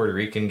the Puerto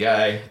Rican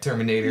guy,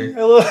 Terminator,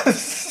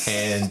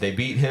 and they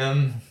beat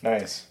him.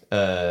 Nice.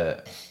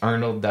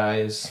 Arnold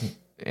dies,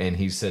 and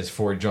he says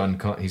for John.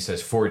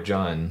 For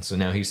John. So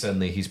now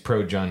he's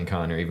pro John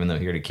Connor, even though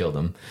he already killed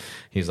him.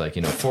 He's like,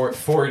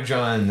 for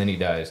John. Then he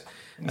dies.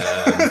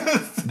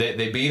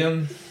 They beat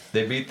him.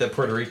 They beat the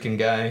Puerto Rican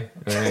guy.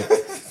 Right?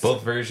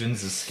 Both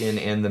versions, the skin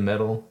and the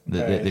metal.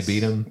 They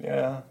beat him.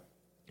 Yeah.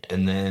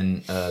 And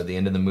then the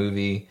end of the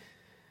movie.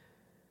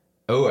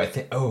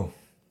 I'm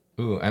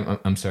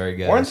sorry,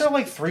 guys. Weren't there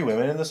like 3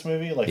 women in this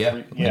movie? Like yeah,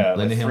 3, yeah,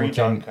 Linda like 3 Hamilton.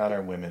 John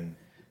Connor women.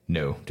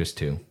 No, just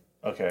 2.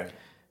 Okay,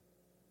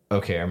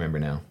 I remember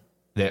now.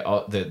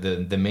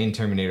 The main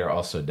Terminator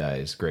also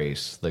dies.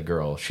 Grace, the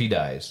girl, she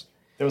dies.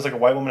 There was like a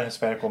white woman, a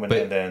Hispanic woman,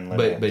 and then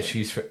Linda but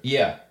she's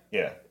yeah.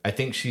 Yeah. I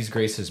think she's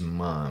Grace's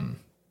mom.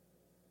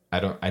 I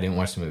didn't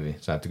watch the movie,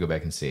 so I have to go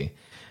back and see.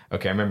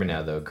 Okay, I remember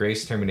now though.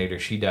 Grace Terminator,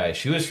 she dies.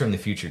 She was from the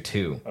future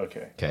too.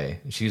 Okay.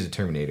 She's a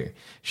Terminator.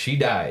 She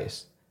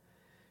dies.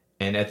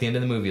 And at the end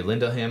of the movie,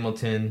 Linda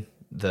Hamilton,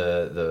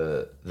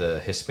 the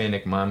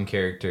Hispanic mom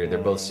character, they're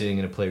both sitting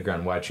in a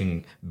playground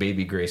watching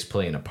baby Grace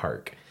play in a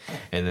park.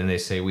 And then they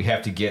say, we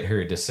have to get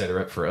her to set her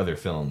up for other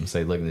films.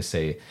 They look and they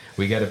say,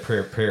 we got to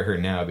prepare her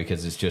now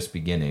because it's just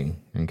beginning.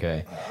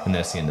 Okay? And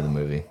that's the end of the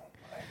movie.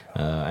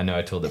 I know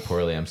I told it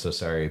poorly. I'm so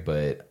sorry.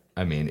 But,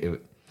 I mean,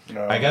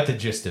 I got the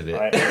gist of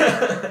it.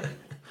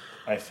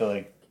 I feel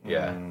like...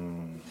 Yeah.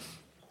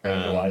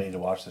 I need to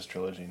watch this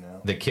trilogy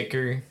now. The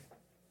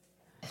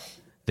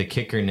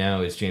kicker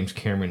now is James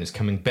Cameron is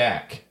coming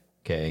back.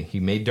 Okay, he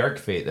made Dark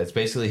Fate. That's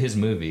basically his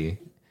movie.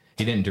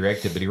 He didn't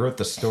direct it, but he wrote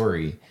the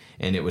story,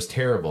 and it was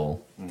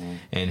terrible. Mm-hmm.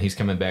 And he's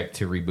coming back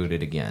to reboot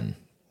it again.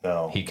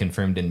 No, he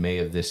confirmed in May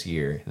of this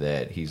year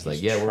that he's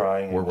like, yeah,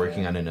 we're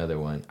working on another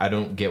one. I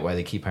don't get why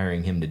they keep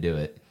hiring him to do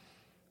it.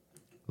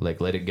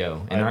 Like, let it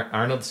go. And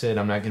Arnold said,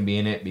 I'm not going to be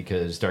in it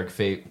because Dark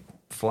Fate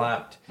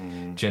flopped.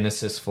 Mm-hmm.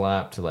 Genesis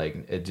flopped.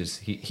 Like, it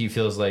just he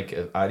feels like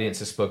an audience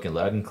has spoken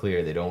loud and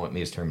clear. They don't want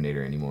me as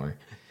Terminator anymore.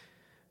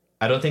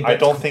 I don't think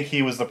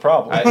he was the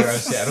problem. I don't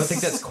think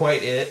that's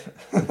quite it,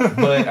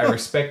 but I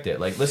respect it.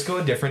 Like, let's go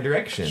a different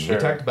direction. Sure.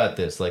 We talked about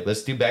this. Like,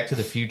 let's do Back to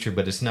the Future,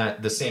 but it's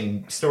not the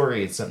same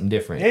story. It's something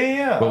different.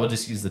 Yeah. But we'll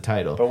just use the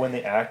title. But when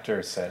the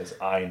actor says,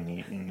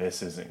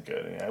 this isn't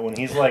good. When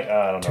he's like,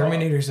 I don't know.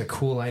 Terminator's a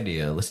cool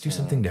idea. Let's do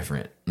something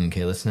different.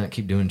 Okay, let's not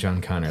keep doing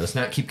John Connor. Let's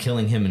not keep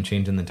killing him and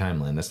changing the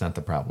timeline. That's not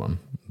the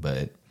problem.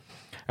 But...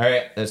 all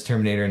right, that's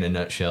Terminator in a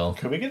nutshell.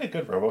 Could we get a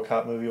good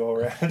RoboCop movie while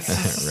we're at it?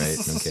 Right,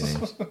 no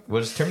kidding.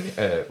 Was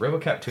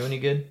RoboCop 2 any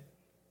good?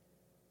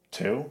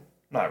 2?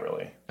 Not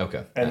really.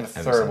 Okay. And the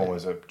third one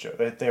was a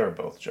joke. They were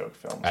both joke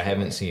films. I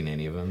haven't seen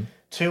any of them.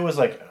 2 was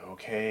like,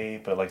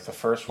 okay, but like the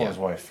first one was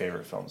one of my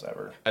favorite films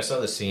ever. I saw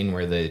the scene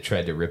where they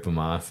tried to rip him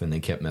off and they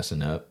kept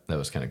messing up. That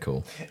was kind of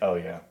cool. Oh,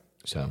 yeah.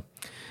 So...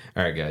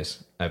 all right,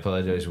 guys. I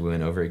apologize we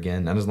went over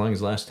again. Not as long as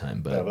last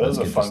time, but... yeah, but it was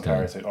a fun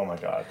conversation. Oh, my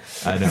God.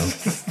 I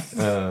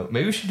know.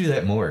 Maybe we should do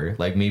that more,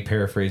 like me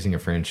paraphrasing a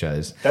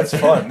franchise. That's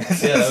fun.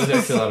 Yeah, that was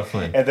actually a lot of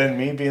fun. And then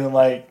me being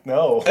like,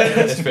 no.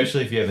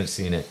 Especially if you haven't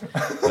seen it.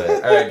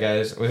 But, all right,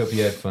 guys. We hope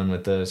you had fun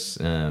with us.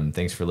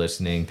 Thanks for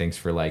listening. Thanks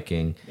for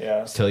liking.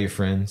 Yeah. Tell your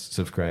friends.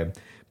 Subscribe.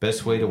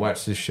 Best way to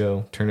watch this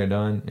show, turn it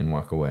on and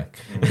walk away.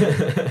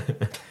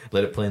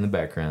 Let it play in the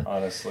background.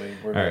 Honestly,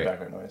 we're good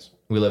background noise.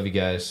 We love you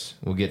guys.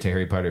 We'll get to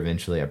Harry Potter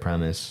eventually, I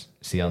promise.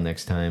 See y'all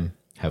next time.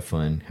 Have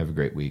fun. Have a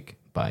great week.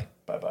 Bye.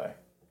 Bye-bye.